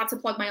actually, not to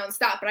plug my own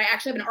stuff, but I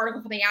actually have an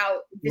article coming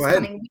out this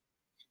coming week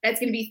that's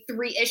going to be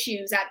 3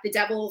 issues that the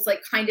Devils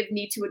kind of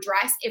need to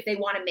address if they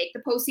want to make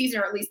the postseason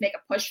or at least make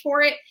a push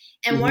for it.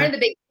 And one of the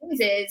big things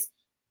is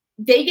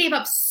they gave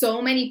up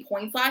so many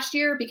points last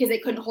year because they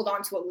couldn't hold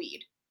on to a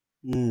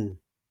lead.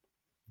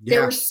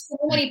 There were so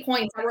many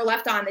points that were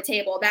left on the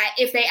table that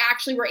if they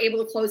actually were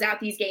able to close out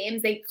these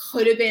games, they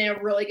could have been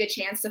a really good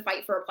chance to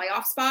fight for a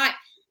playoff spot.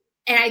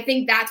 And I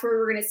think that's where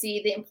we're going to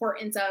see the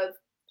importance of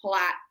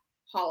Palat,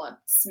 Haula,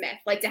 Smith,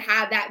 to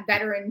have that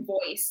veteran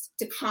voice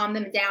to calm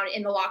them down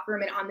in the locker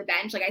room and on the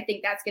bench. I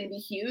think that's going to be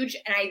huge.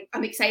 And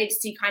I'm excited to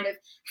see kind of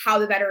how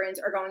the veterans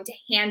are going to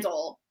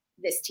handle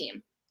this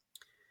team.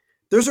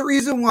 There's a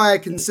reason why I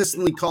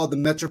consistently call the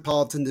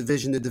Metropolitan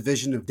Division the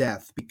division of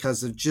death,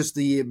 because of just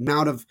the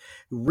amount of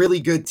really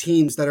good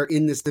teams that are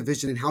in this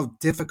division and how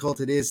difficult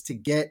it is to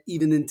get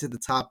even into the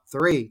top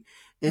 3.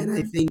 And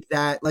I think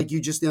that, you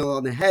just nailed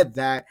on the head,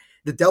 that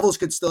the Devils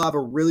could still have a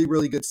really,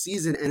 really good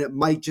season, and it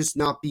might just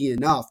not be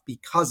enough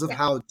because of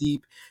how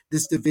deep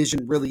this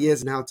division really is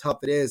and how tough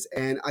it is.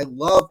 And I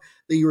love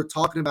that you were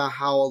talking about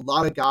how a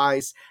lot of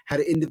guys had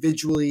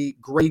individually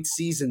great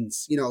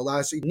seasons.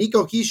 Last year,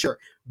 Nico Hischier,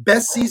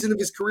 best season of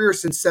his career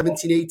since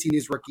 17-18,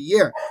 his rookie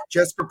year.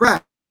 Jesper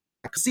Bratt,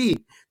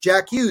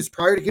 Jack Hughes,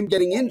 prior to him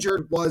getting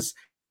injured, was,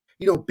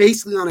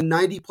 basically on a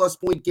 90-plus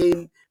point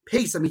game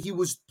pace. I mean, he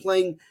was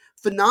playing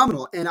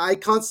phenomenal. And I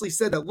constantly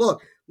said that,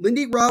 look,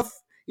 Lindy Ruff,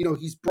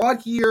 he's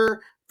brought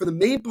here for the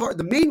main part.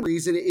 The main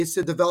reason is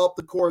to develop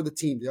the core of the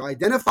team, to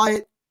identify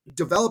it,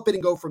 develop it,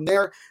 and go from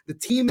there. The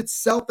team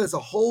itself as a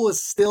whole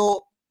is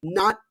still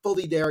not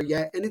fully there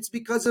yet, and it's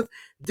because of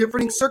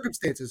differing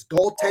circumstances,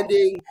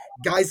 goaltending,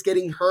 guys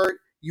getting hurt.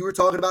 You were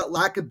talking about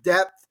lack of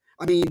depth.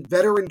 I mean,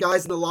 veteran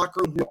guys in the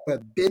locker room who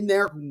have been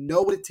there, who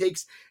know what it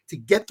takes to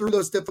get through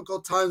those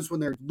difficult times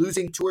when they're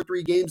losing 2 or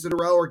 3 games in a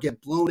row or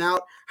get blown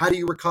out. How do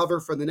you recover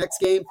for the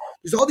next game?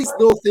 There's all these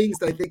little things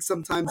that I think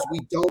sometimes we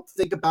don't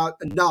think about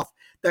enough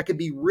that could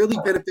be really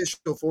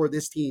beneficial for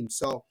this team.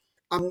 So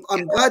I'm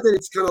glad that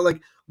it's kind of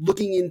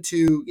looking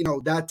into,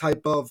 that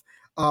type of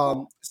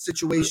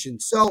situation.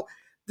 So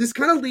this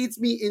kind of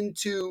leads me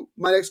into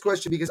my next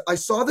question, because I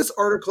saw this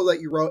article that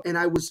you wrote and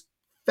I was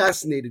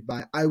fascinated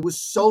by it. I was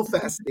so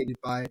fascinated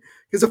by it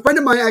because a friend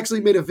of mine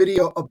actually made a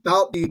video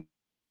about the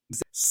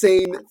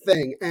same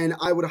thing, and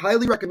I would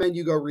highly recommend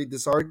you go read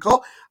this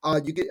article.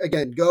 You can,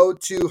 again, go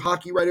to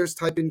Hockey Writers,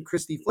 type in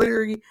Kristy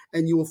Flannery,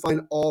 and you will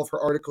find all of her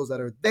articles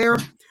that are there.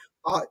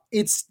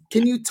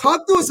 Can you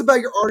talk to us about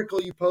your article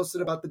you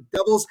posted about the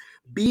Devils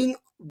being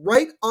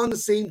right on the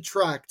same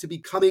track to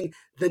becoming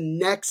the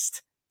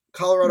next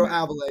Colorado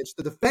Avalanche,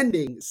 the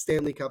defending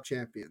Stanley Cup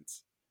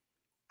champions?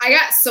 I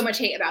got so much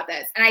hate about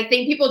this, and I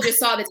think people just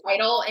saw the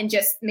title and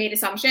just made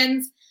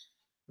assumptions.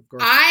 Of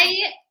course.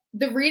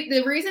 The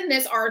reason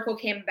this article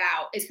came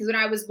about is because when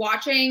I was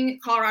watching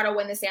Colorado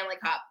win the Stanley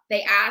Cup,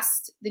 they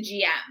asked the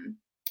GM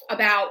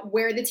about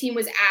where the team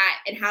was at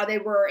and how they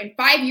were. And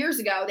 5 years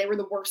ago, they were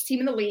the worst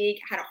team in the league,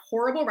 had a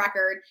horrible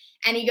record.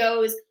 And he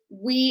goes,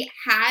 we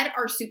had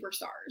our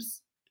superstars.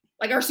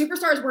 Like, our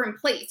superstars were in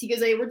place. He goes,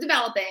 they were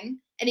developing.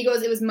 And he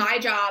goes, it was my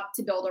job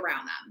to build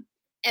around them.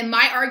 And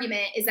my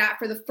argument is that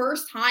for the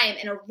first time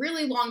in a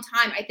really long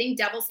time, I think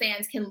Devils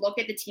fans can look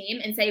at the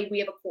team and say, we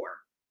have a core.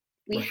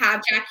 We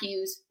have Jack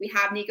Hughes. We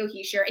have Nico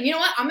Hischier. And you know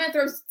what? I'm going to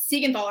throw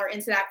Siegenthaler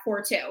into that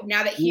core too.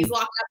 Now that he's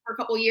locked up for a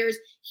couple of years,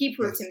 he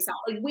proves himself.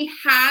 Like, we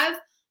have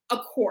a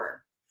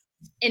core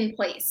in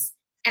place.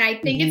 And I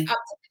think it's up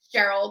to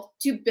Fitzgerald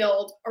to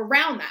build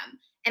around them.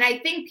 And I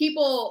think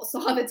people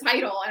saw the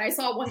title, and I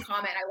saw one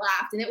comment, I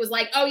laughed, and it was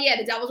like, oh yeah,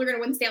 the Devils are going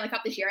to win the Stanley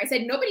Cup this year. I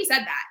said, nobody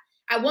said that.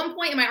 At one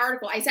point in my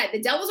article, I said,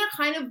 the Devils are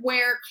kind of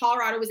where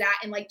Colorado was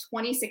at in like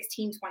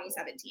 2016,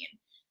 2017.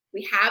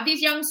 We have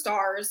these young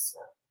stars.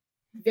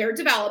 They're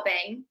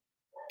developing,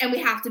 and we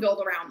have to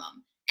build around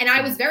them. And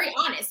I was very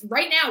honest.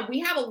 Right now, we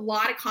have a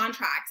lot of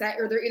contracts that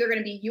are they're either going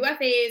to be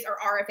UFAs or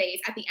RFAs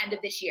at the end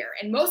of this year.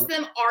 And most of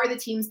them are the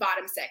team's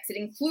bottom six. It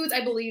includes,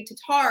 I believe,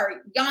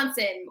 Tatar,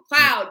 Janssen,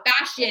 McLeod,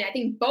 Bastian. I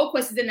think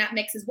Boquist is in that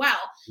mix as well.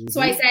 So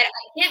I said,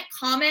 I can't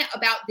comment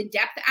about the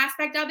depth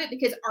aspect of it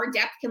because our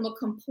depth can look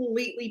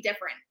completely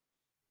different.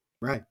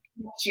 Right.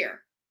 Next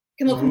year.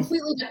 Can look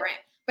completely different.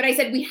 But I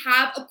said, we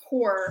have a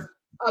core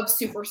of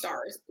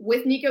superstars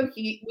with Nico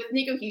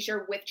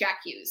Hischier, with Jack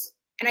Hughes.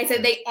 And I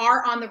said they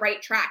are on the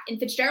right track. And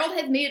Fitzgerald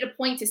has made it a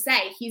point to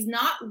say he's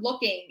not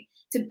looking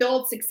to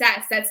build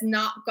success that's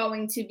not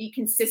going to be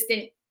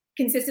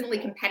consistently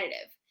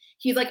competitive.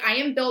 He's like, I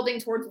am building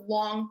towards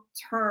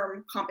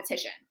long-term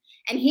competition.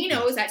 And he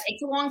knows that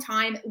takes a long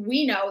time.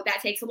 We know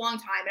that takes a long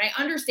time. And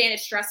I understand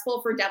it's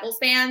stressful for Devils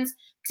fans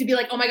to be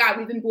like, oh my God,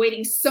 we've been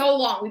waiting so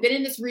long. We've been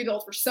in this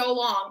rebuild for so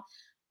long.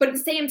 But at the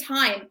same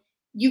time,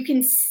 you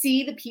can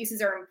see the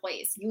pieces are in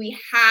place. We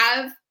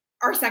have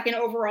our second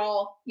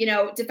overall,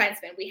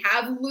 defenseman. We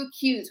have Luke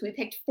Hughes, who we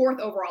picked 4th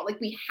overall. Like,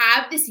 we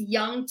have this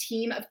young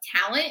team of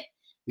talent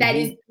that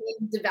is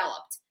being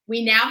developed.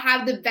 We now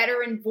have the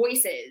veteran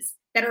voices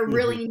that are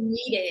really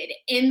needed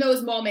in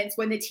those moments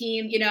when the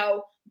team,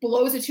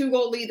 blows a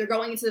 2-goal lead. They're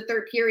going into the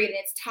third period and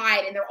it's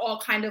tied, and they're all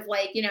kind of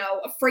like,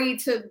 afraid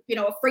to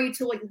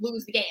like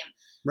lose the game.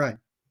 Right.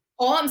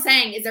 All I'm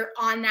saying is they're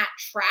on that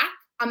track.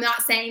 I'm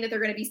not saying that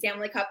they're going to be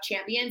Stanley Cup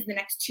champions in the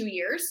next 2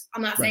 years.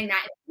 I'm not saying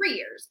that in 3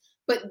 years,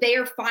 but they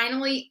are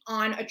finally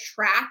on a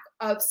track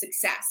of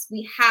success.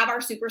 We have our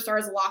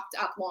superstars locked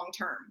up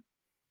long-term.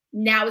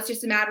 Now it's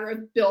just a matter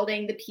of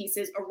building the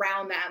pieces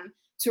around them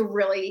to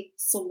really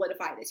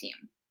solidify the team.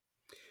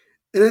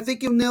 And I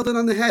think you nailed it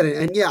on the head.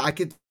 And yeah,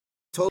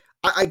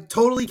 I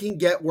totally can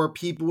get where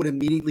people would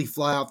immediately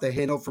fly off the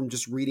handle from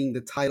just reading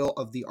the title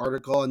of the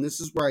article. And this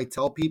is where I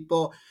tell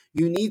people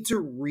you need to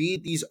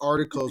read these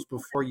articles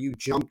before you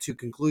jump to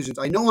conclusions.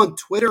 I know on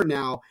Twitter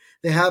now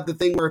they have the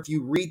thing where if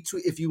you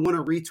want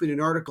to retweet an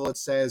article, it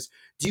says,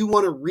 do you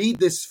want to read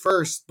this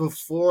first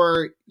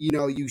before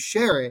you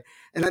share it?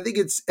 And I think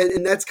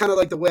and that's kind of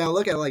like the way I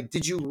look at it. Like,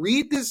 did you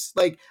read this?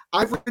 Like,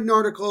 I've written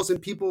articles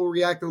and people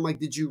react and I'm like,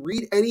 did you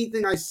read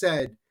anything I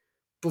said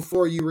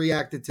before you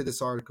reacted to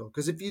this article?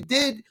 Because if you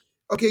did,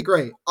 okay,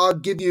 great. I'll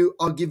give you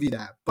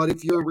that. But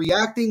if you're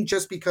reacting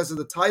just because of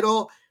the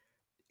title,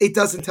 it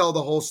doesn't tell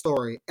the whole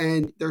story.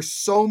 And there's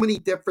so many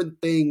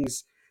different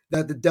things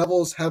that the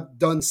Devils have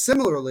done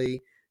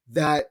similarly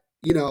that,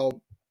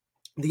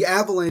 the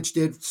Avalanche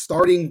did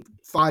starting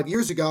 5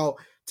 years ago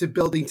to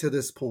building to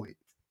this point.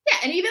 Yeah,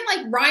 and even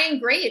like Ryan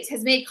Graves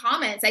has made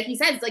comments, like he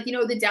says, like,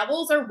 the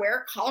Devils are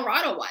where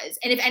Colorado was.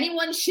 And if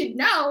anyone should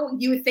know,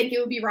 you would think it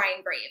would be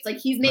Ryan Graves. Like,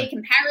 he's made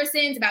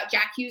comparisons about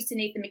Jack Hughes to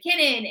Nathan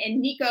McKinnon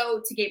and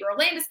Nico to Gabriel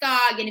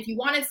Landeskog. And if you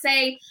want to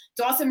say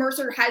Dawson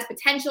Mercer has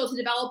potential to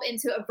develop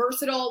into a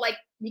versatile, like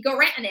Nico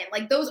Rantanen,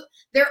 like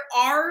there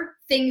are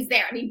things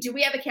there. I mean, do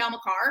we have a Cale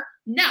Makar?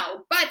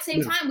 No. But at the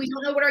same time, we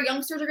don't know what our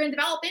youngsters are going to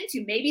develop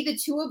into. Maybe the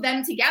two of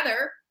them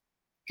together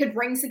could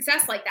bring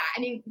success like that. I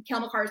mean, Cale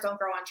Makars don't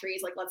grow on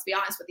trees, like, let's be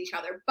honest with each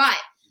other. But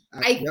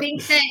I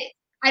think that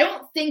I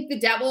don't think the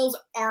Devils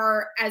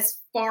are as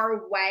far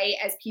away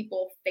as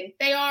people think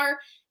they are.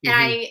 And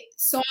I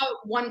saw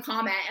one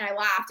comment and I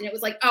laughed and it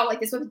was like, oh,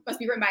 like this must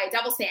be written by a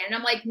Devils fan. And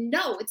I'm like,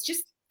 no, it's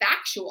just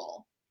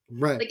factual.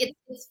 Right. Like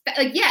it's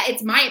like, yeah,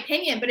 it's my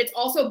opinion, but it's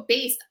also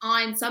based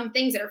on some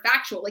things that are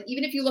factual. Like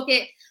even if you look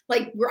at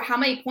like how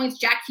many points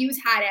Jack Hughes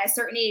had at a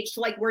certain age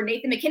to like where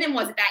Nathan McKinnon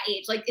was at that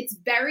age, like it's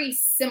very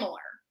similar.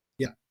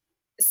 Yeah.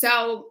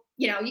 So,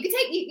 you know, you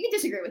can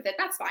disagree with it.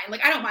 That's fine.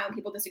 Like I don't mind when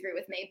people disagree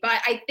with me,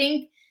 but I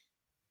think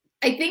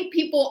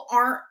people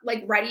aren't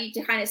like ready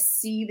to kind of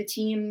see the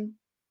team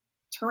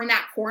turn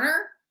that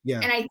corner. Yeah.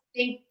 And I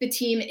think the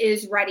team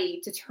is ready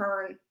to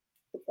turn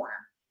the corner.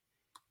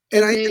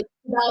 And I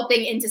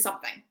developing into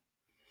something.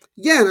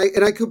 Yeah,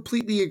 and I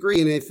completely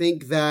agree. And I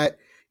think that,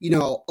 you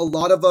know, a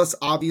lot of us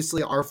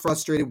obviously are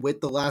frustrated with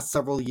the last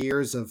several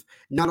years of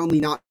not only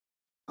not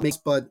makes,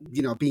 but,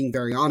 you know, being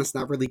very honest,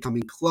 not really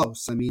coming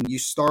close. I mean, you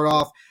start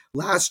off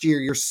last year,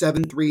 you're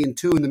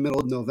 7-3-2 in the middle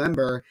of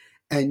November,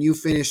 and you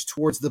finish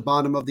towards the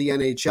bottom of the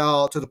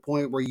NHL to the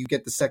point where you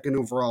get the second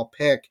overall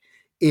pick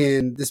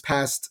in this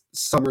past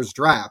summer's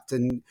draft.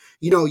 And,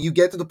 you know, you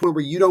get to the point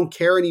where you don't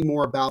care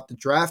anymore about the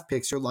draft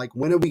picks. You're like,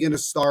 when are we going to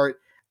start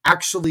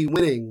actually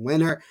winning?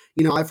 When are,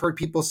 you know, I've heard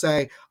people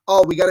say,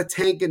 oh, we got to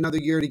tank another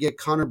year to get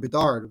Connor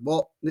Bedard.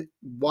 Well,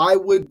 why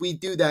would we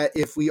do that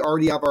if we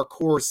already have our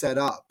core set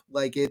up?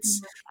 Like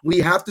we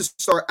have to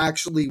start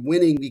actually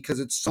winning,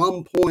 because at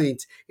some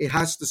point it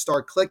has to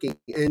start clicking.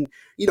 And,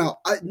 you know,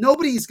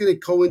 nobody's going to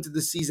go into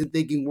the season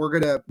thinking we're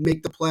going to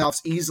make the playoffs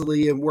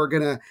easily and we're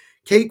going to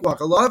cakewalk.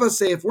 A lot of us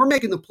say if we're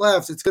making the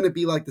playoffs, it's going to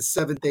be like the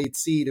 7th, 8th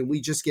seed and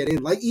we just get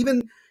in. Like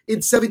even in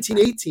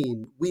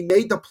 17-18, we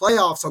made the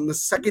playoffs on the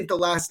second to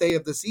last day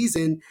of the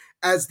season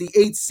as the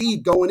 8th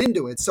seed going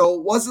into it. So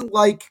it wasn't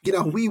like, you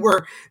know, we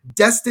were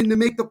destined to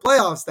make the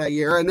playoffs that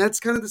year. And that's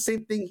kind of the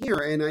same thing here.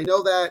 And I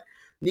know that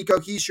Nico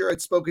Hischier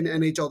had spoken to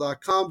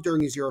NHL.com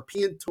during his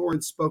European tour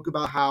and spoke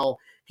about how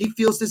he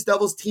feels this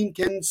Devils team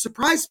can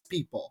surprise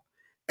people.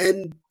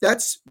 And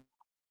that's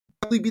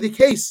probably be the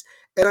case.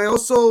 And I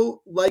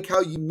also like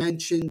how you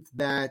mentioned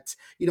that,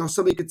 you know,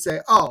 somebody could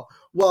say, oh,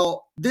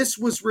 well, this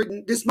must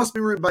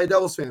be written by a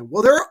Devils fan.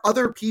 Well, there are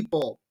other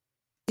people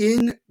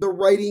in the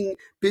writing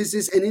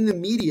business and in the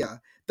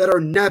media that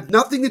have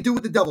nothing to do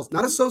with the Devils,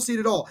 not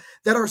associated at all,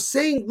 that are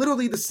saying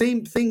literally the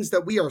same things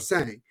that we are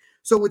saying.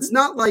 So it's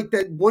not like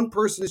that one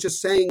person is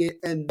just saying it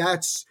and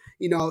that's,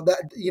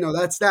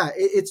 that's that.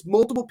 It's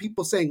multiple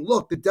people saying,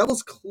 look, the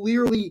Devils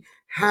clearly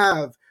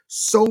have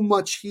so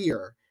much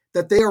here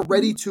that they are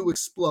ready to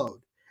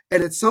explode.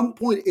 And at some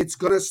point it's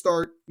going to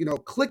start,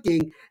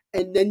 clicking,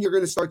 and then you're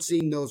going to start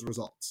seeing those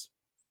results.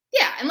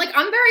 Yeah. And like,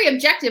 I'm very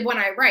objective when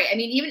I write. I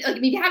mean,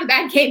 if you have a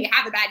bad game, you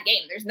have a bad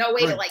game. There's no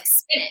way to like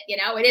spin it,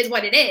 it is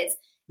what it is.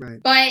 Right.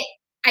 But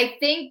I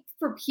think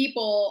for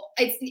people,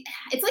 it's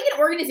like an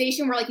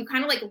organization where like you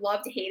kind of like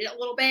love to hate it a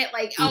little bit.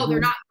 Like, oh,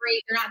 they're not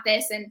great. They're not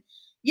this. And,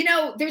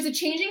 there's a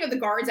changing of the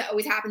guards that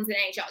always happens in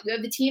NHL. You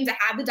have the teams that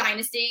have the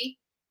dynasty,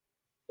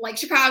 like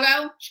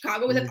Chicago.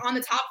 Chicago was on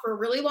the top for a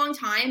really long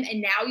time.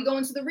 And now you go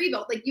into the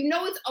rebuild. Like,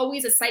 it's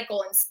always a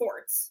cycle in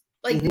sports.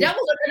 Like the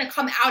Devils are going to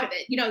come out of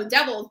it. The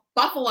Devils,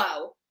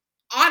 Buffalo,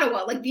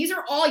 Ottawa, like these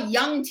are all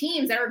young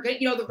teams that are good.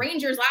 The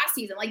Rangers last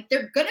season, like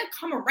they're going to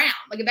come around.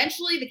 Like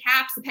eventually the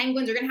Caps, the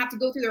Penguins are going to have to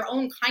go through their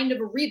own kind of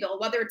a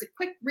rebuild, whether it's a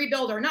quick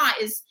rebuild or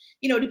not is,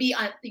 to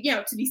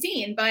be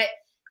seen, but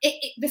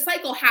the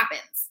cycle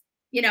happens.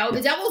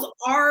 The Devils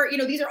are,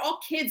 these are all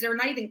kids that are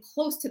not even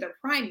close to their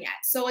prime yet.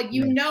 So like,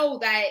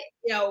 that,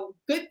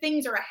 good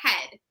things are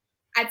ahead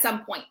at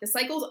some point. The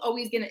cycle's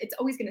always going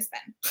to spin.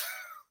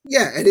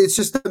 Yeah. And it's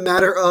just a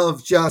matter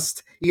of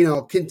just,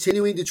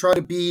 continuing to try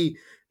to be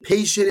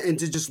patient and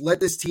to just let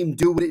this team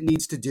do what it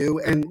needs to do.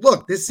 And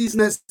look, this season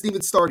hasn't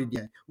even started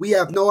yet. We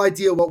have no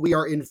idea what we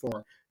are in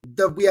for.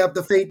 We have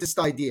the faintest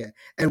idea.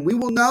 And we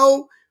will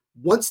know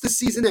once the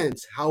season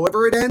ends.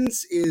 However it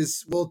ends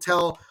we'll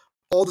tell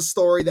all the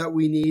story that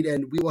we need,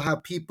 and we will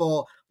have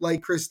people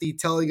like Kristy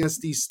telling us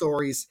these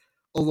stories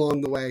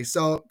along the way.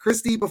 So,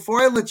 Kristy,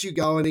 before I let you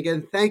go, and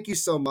again, thank you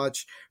so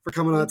much for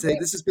coming on today.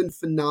 This has been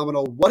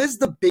phenomenal. What is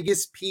the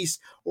biggest piece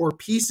or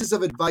pieces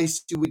of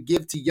advice you would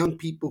give to young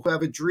people who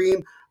have a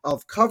dream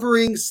of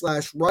covering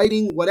 /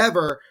 writing,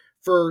 whatever,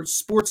 for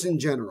sports in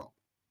general?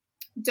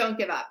 Don't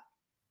give up.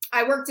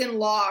 I worked in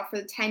law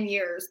for 10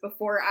 years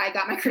before I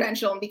got my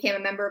credential and became a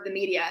member of the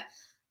media.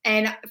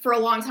 And for a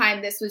long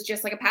time, this was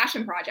just like a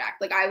passion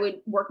project. Like I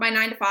would work my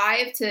 9 to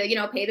 5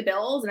 to, pay the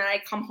bills. And then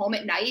I'd come home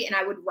at night and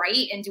I would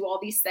write and do all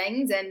these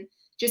things, and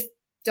just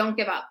don't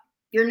give up.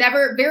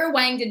 Vera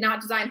Wang did not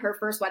design her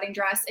first wedding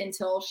dress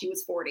until she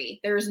was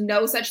 40. There's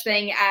no such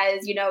thing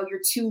as, you're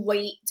too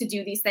late to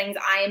do these things.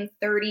 I am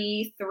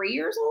 33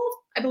 years old,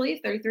 I believe,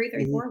 33,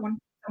 34,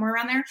 somewhere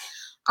around there.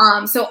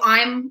 So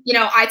I'm,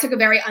 I took a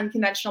very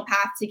unconventional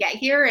path to get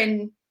here,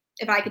 and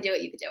if I could do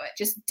it, you could do it.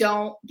 Just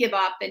don't give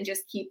up and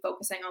just keep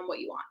focusing on what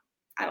you want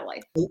out of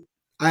life.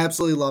 I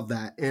absolutely love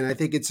that. And I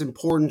think it's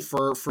important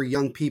for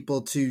young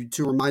people to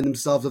remind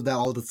themselves of that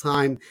all the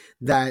time,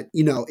 that,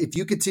 if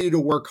you continue to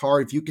work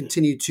hard, if you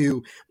continue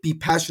to be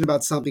passionate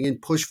about something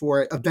and push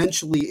for it,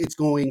 eventually it's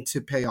going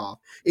to pay off.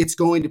 It's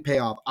going to pay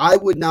off. I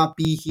would not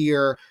be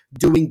here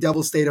doing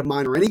Devil State of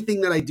Mind or anything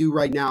that I do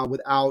right now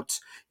without,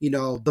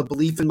 the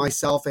belief in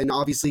myself and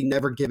obviously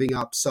never giving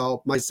up.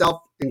 So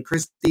myself and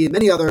Kristy and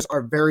many others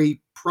are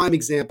very prime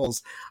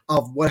examples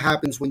of what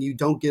happens when you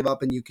don't give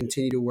up and you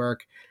continue to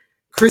work.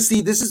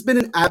 Kristy, this has been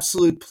an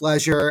absolute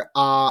pleasure.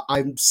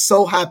 I'm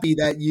so happy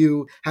that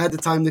you had the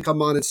time to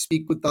come on and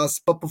speak with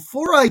us. But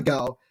before I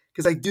go,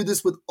 because I do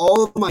this with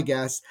all of my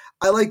guests,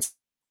 I like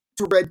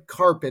to red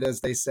carpet,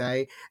 as they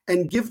say,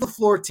 and give the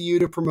floor to you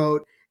to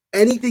promote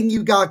anything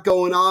you got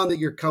going on that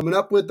you're coming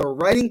up with or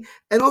writing,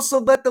 and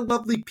also let the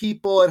lovely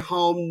people at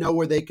home know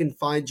where they can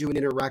find you and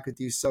interact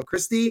with you. So,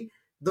 Kristy,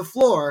 the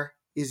floor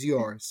is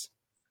yours.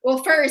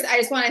 Well, first, I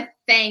just want to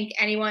thank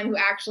anyone who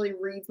actually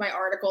reads my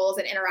articles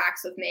and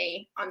interacts with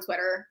me on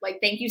Twitter. Like,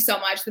 thank you so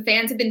much. The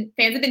fans have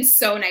been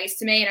so nice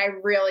to me, and I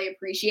really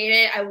appreciate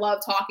it. I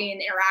love talking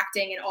and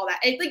interacting and all that.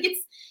 It's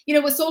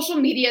with social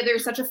media,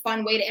 there's such a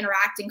fun way to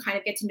interact and kind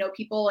of get to know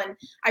people, and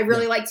I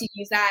really like to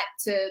use that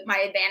to my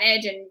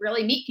advantage and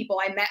really meet people.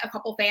 I met a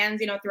couple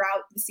fans,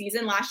 throughout the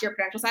season last year at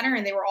Prudential Center,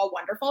 and they were all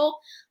wonderful.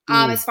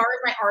 As far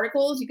as my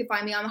articles, you can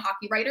find me on the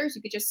Hockey Writers.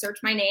 You could just search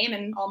my name,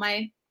 and all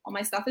my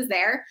stuff is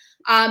there.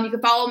 You can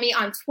follow me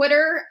on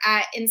Twitter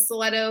at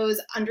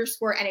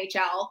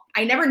Instilettos_NHL.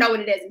 I never know what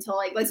it is until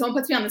like someone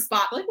puts me on the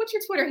spot. Like, what's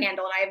your Twitter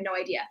handle? And I have no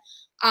idea.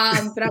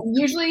 But I'm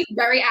usually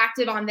very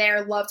active on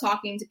there. Love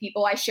talking to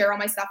people. I share all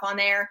my stuff on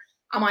there.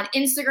 I'm on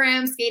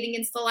Instagram, Skating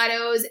in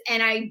Stilettos,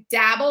 and I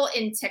dabble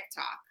in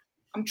TikTok.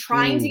 I'm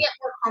trying to get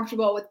more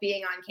comfortable with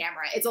being on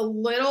camera. It's a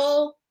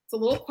little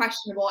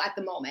questionable at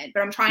the moment,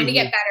 but I'm trying to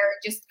get better.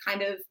 Just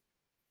kind of,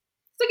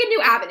 it's like a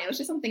new avenue. It's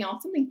just something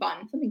else, something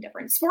fun, something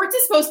different. Sports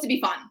is supposed to be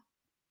fun.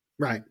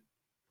 Right.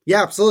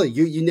 Yeah,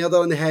 absolutely. You nailed it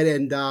on the head.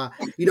 And,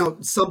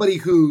 somebody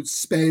who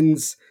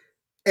spends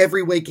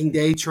every waking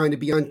day trying to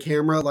be on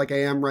camera like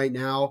I am right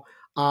now,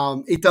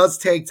 it does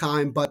take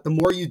time, but the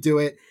more you do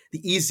it,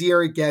 the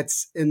easier it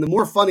gets and the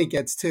more fun it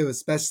gets too,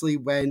 especially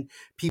when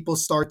people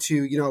start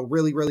to,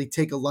 really, really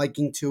take a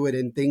liking to it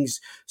and things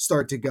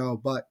start to go.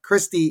 But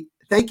Kristy,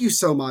 thank you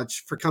so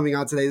much for coming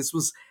on today. This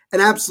was an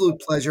absolute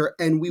pleasure,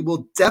 and we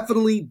will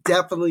definitely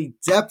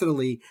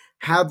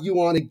have you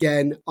on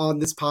again on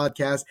this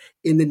podcast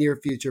in the near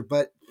future.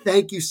 But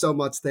thank you so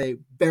much, They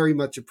very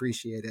much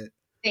appreciate it.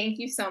 Thank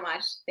you so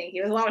much. Thank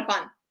you. It was a lot of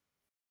fun.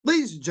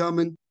 Ladies and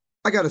gentlemen,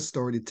 I got a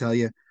story to tell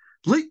you.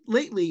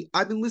 Lately,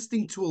 I've been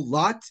listening to a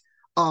lot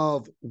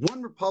of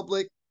One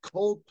Republic,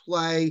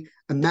 Coldplay,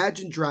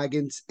 Imagine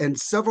Dragons, and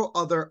several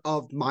other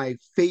of my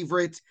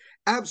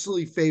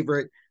absolutely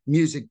favorite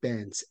music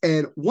bands.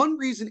 And one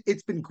reason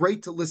it's been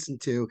great to listen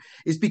to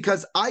is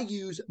because I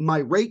use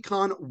my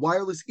Raycon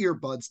wireless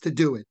earbuds to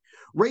do it.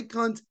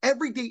 Raycon's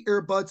everyday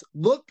earbuds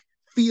look,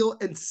 feel,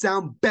 and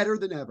sound better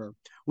than ever.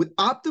 With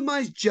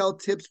optimized gel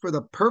tips for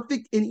the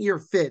perfect in-ear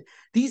fit,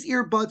 these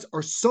earbuds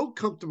are so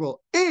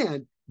comfortable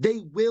and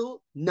they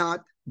will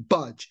not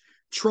budge.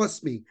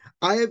 Trust me,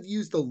 I have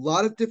used a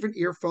lot of different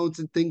earphones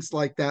and things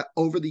like that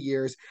over the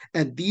years,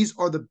 and these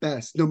are the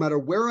best. No matter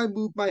where I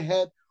move my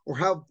head or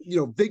how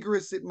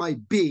vigorous it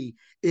might be,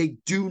 they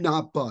do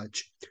not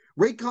budge.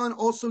 Raycon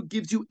also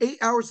gives you 8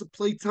 hours of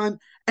playtime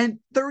and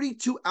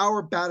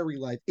 32-hour battery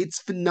life.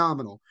 It's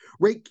phenomenal.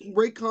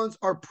 Raycons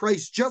are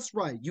priced just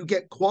right. You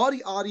get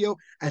quality audio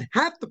at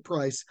half the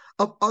price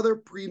of other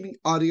premium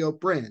audio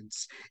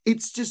brands.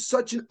 It's just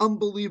such an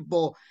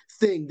unbelievable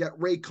thing that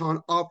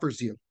Raycon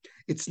offers you.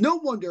 It's no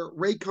wonder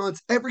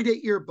Raycon's everyday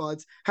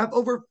earbuds have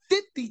over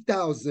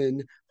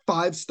 50,000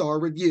 5-star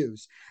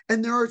reviews.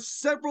 And there are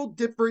several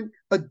different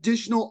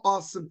additional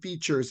awesome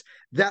features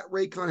that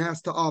Raycon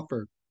has to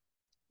offer.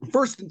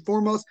 First and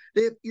foremost,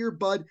 they have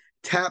earbud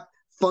tap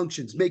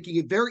functions, making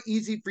it very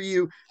easy for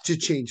you to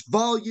change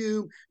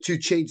volume, to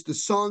change the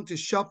song, to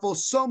shuffle,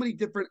 so many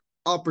different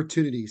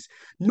opportunities.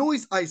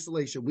 Noise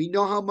isolation. We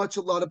know how much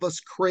a lot of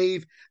us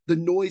crave the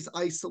noise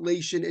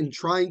isolation and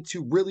trying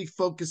to really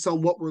focus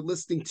on what we're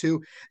listening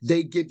to.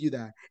 They give you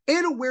that.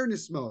 And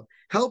awareness mode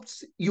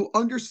helps you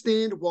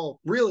understand,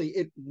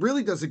 it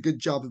really does a good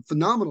job, a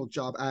phenomenal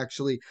job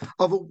actually,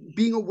 of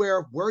being aware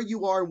of where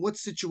you are and what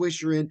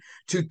situation you're in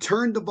to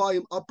turn the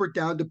volume up or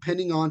down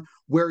depending on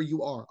where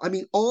you are. I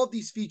mean, all of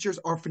these features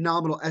are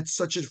phenomenal at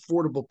such an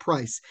affordable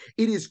price.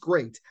 It is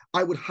great.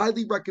 I would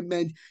highly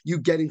recommend you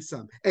getting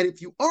some. And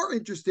if you are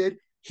interested,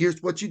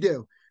 here's what you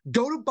do.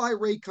 Go to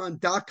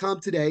buyraycon.com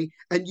today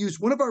and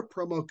use one of our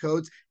promo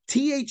codes,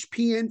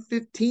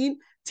 THPN15,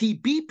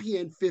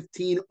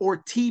 TBPN15,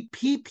 or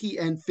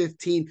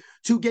TPPN15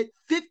 to get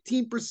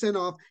 15%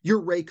 off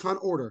your Raycon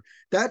order.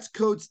 That's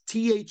codes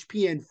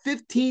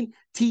THPN15,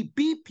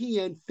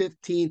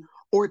 TBPN15,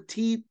 or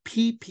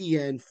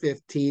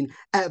TPPN15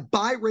 at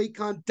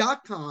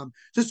buyraycon.com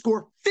to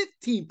score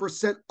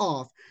 15%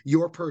 off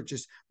your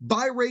purchase.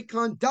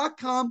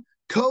 Buyraycon.com,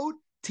 code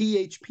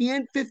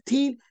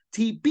THPN15,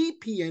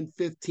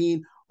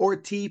 TBPN15, or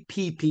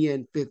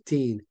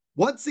TPPN15.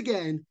 Once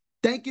again,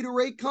 thank you to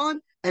Raycon,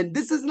 and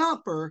this is an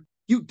offer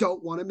you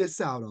don't want to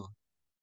miss out on.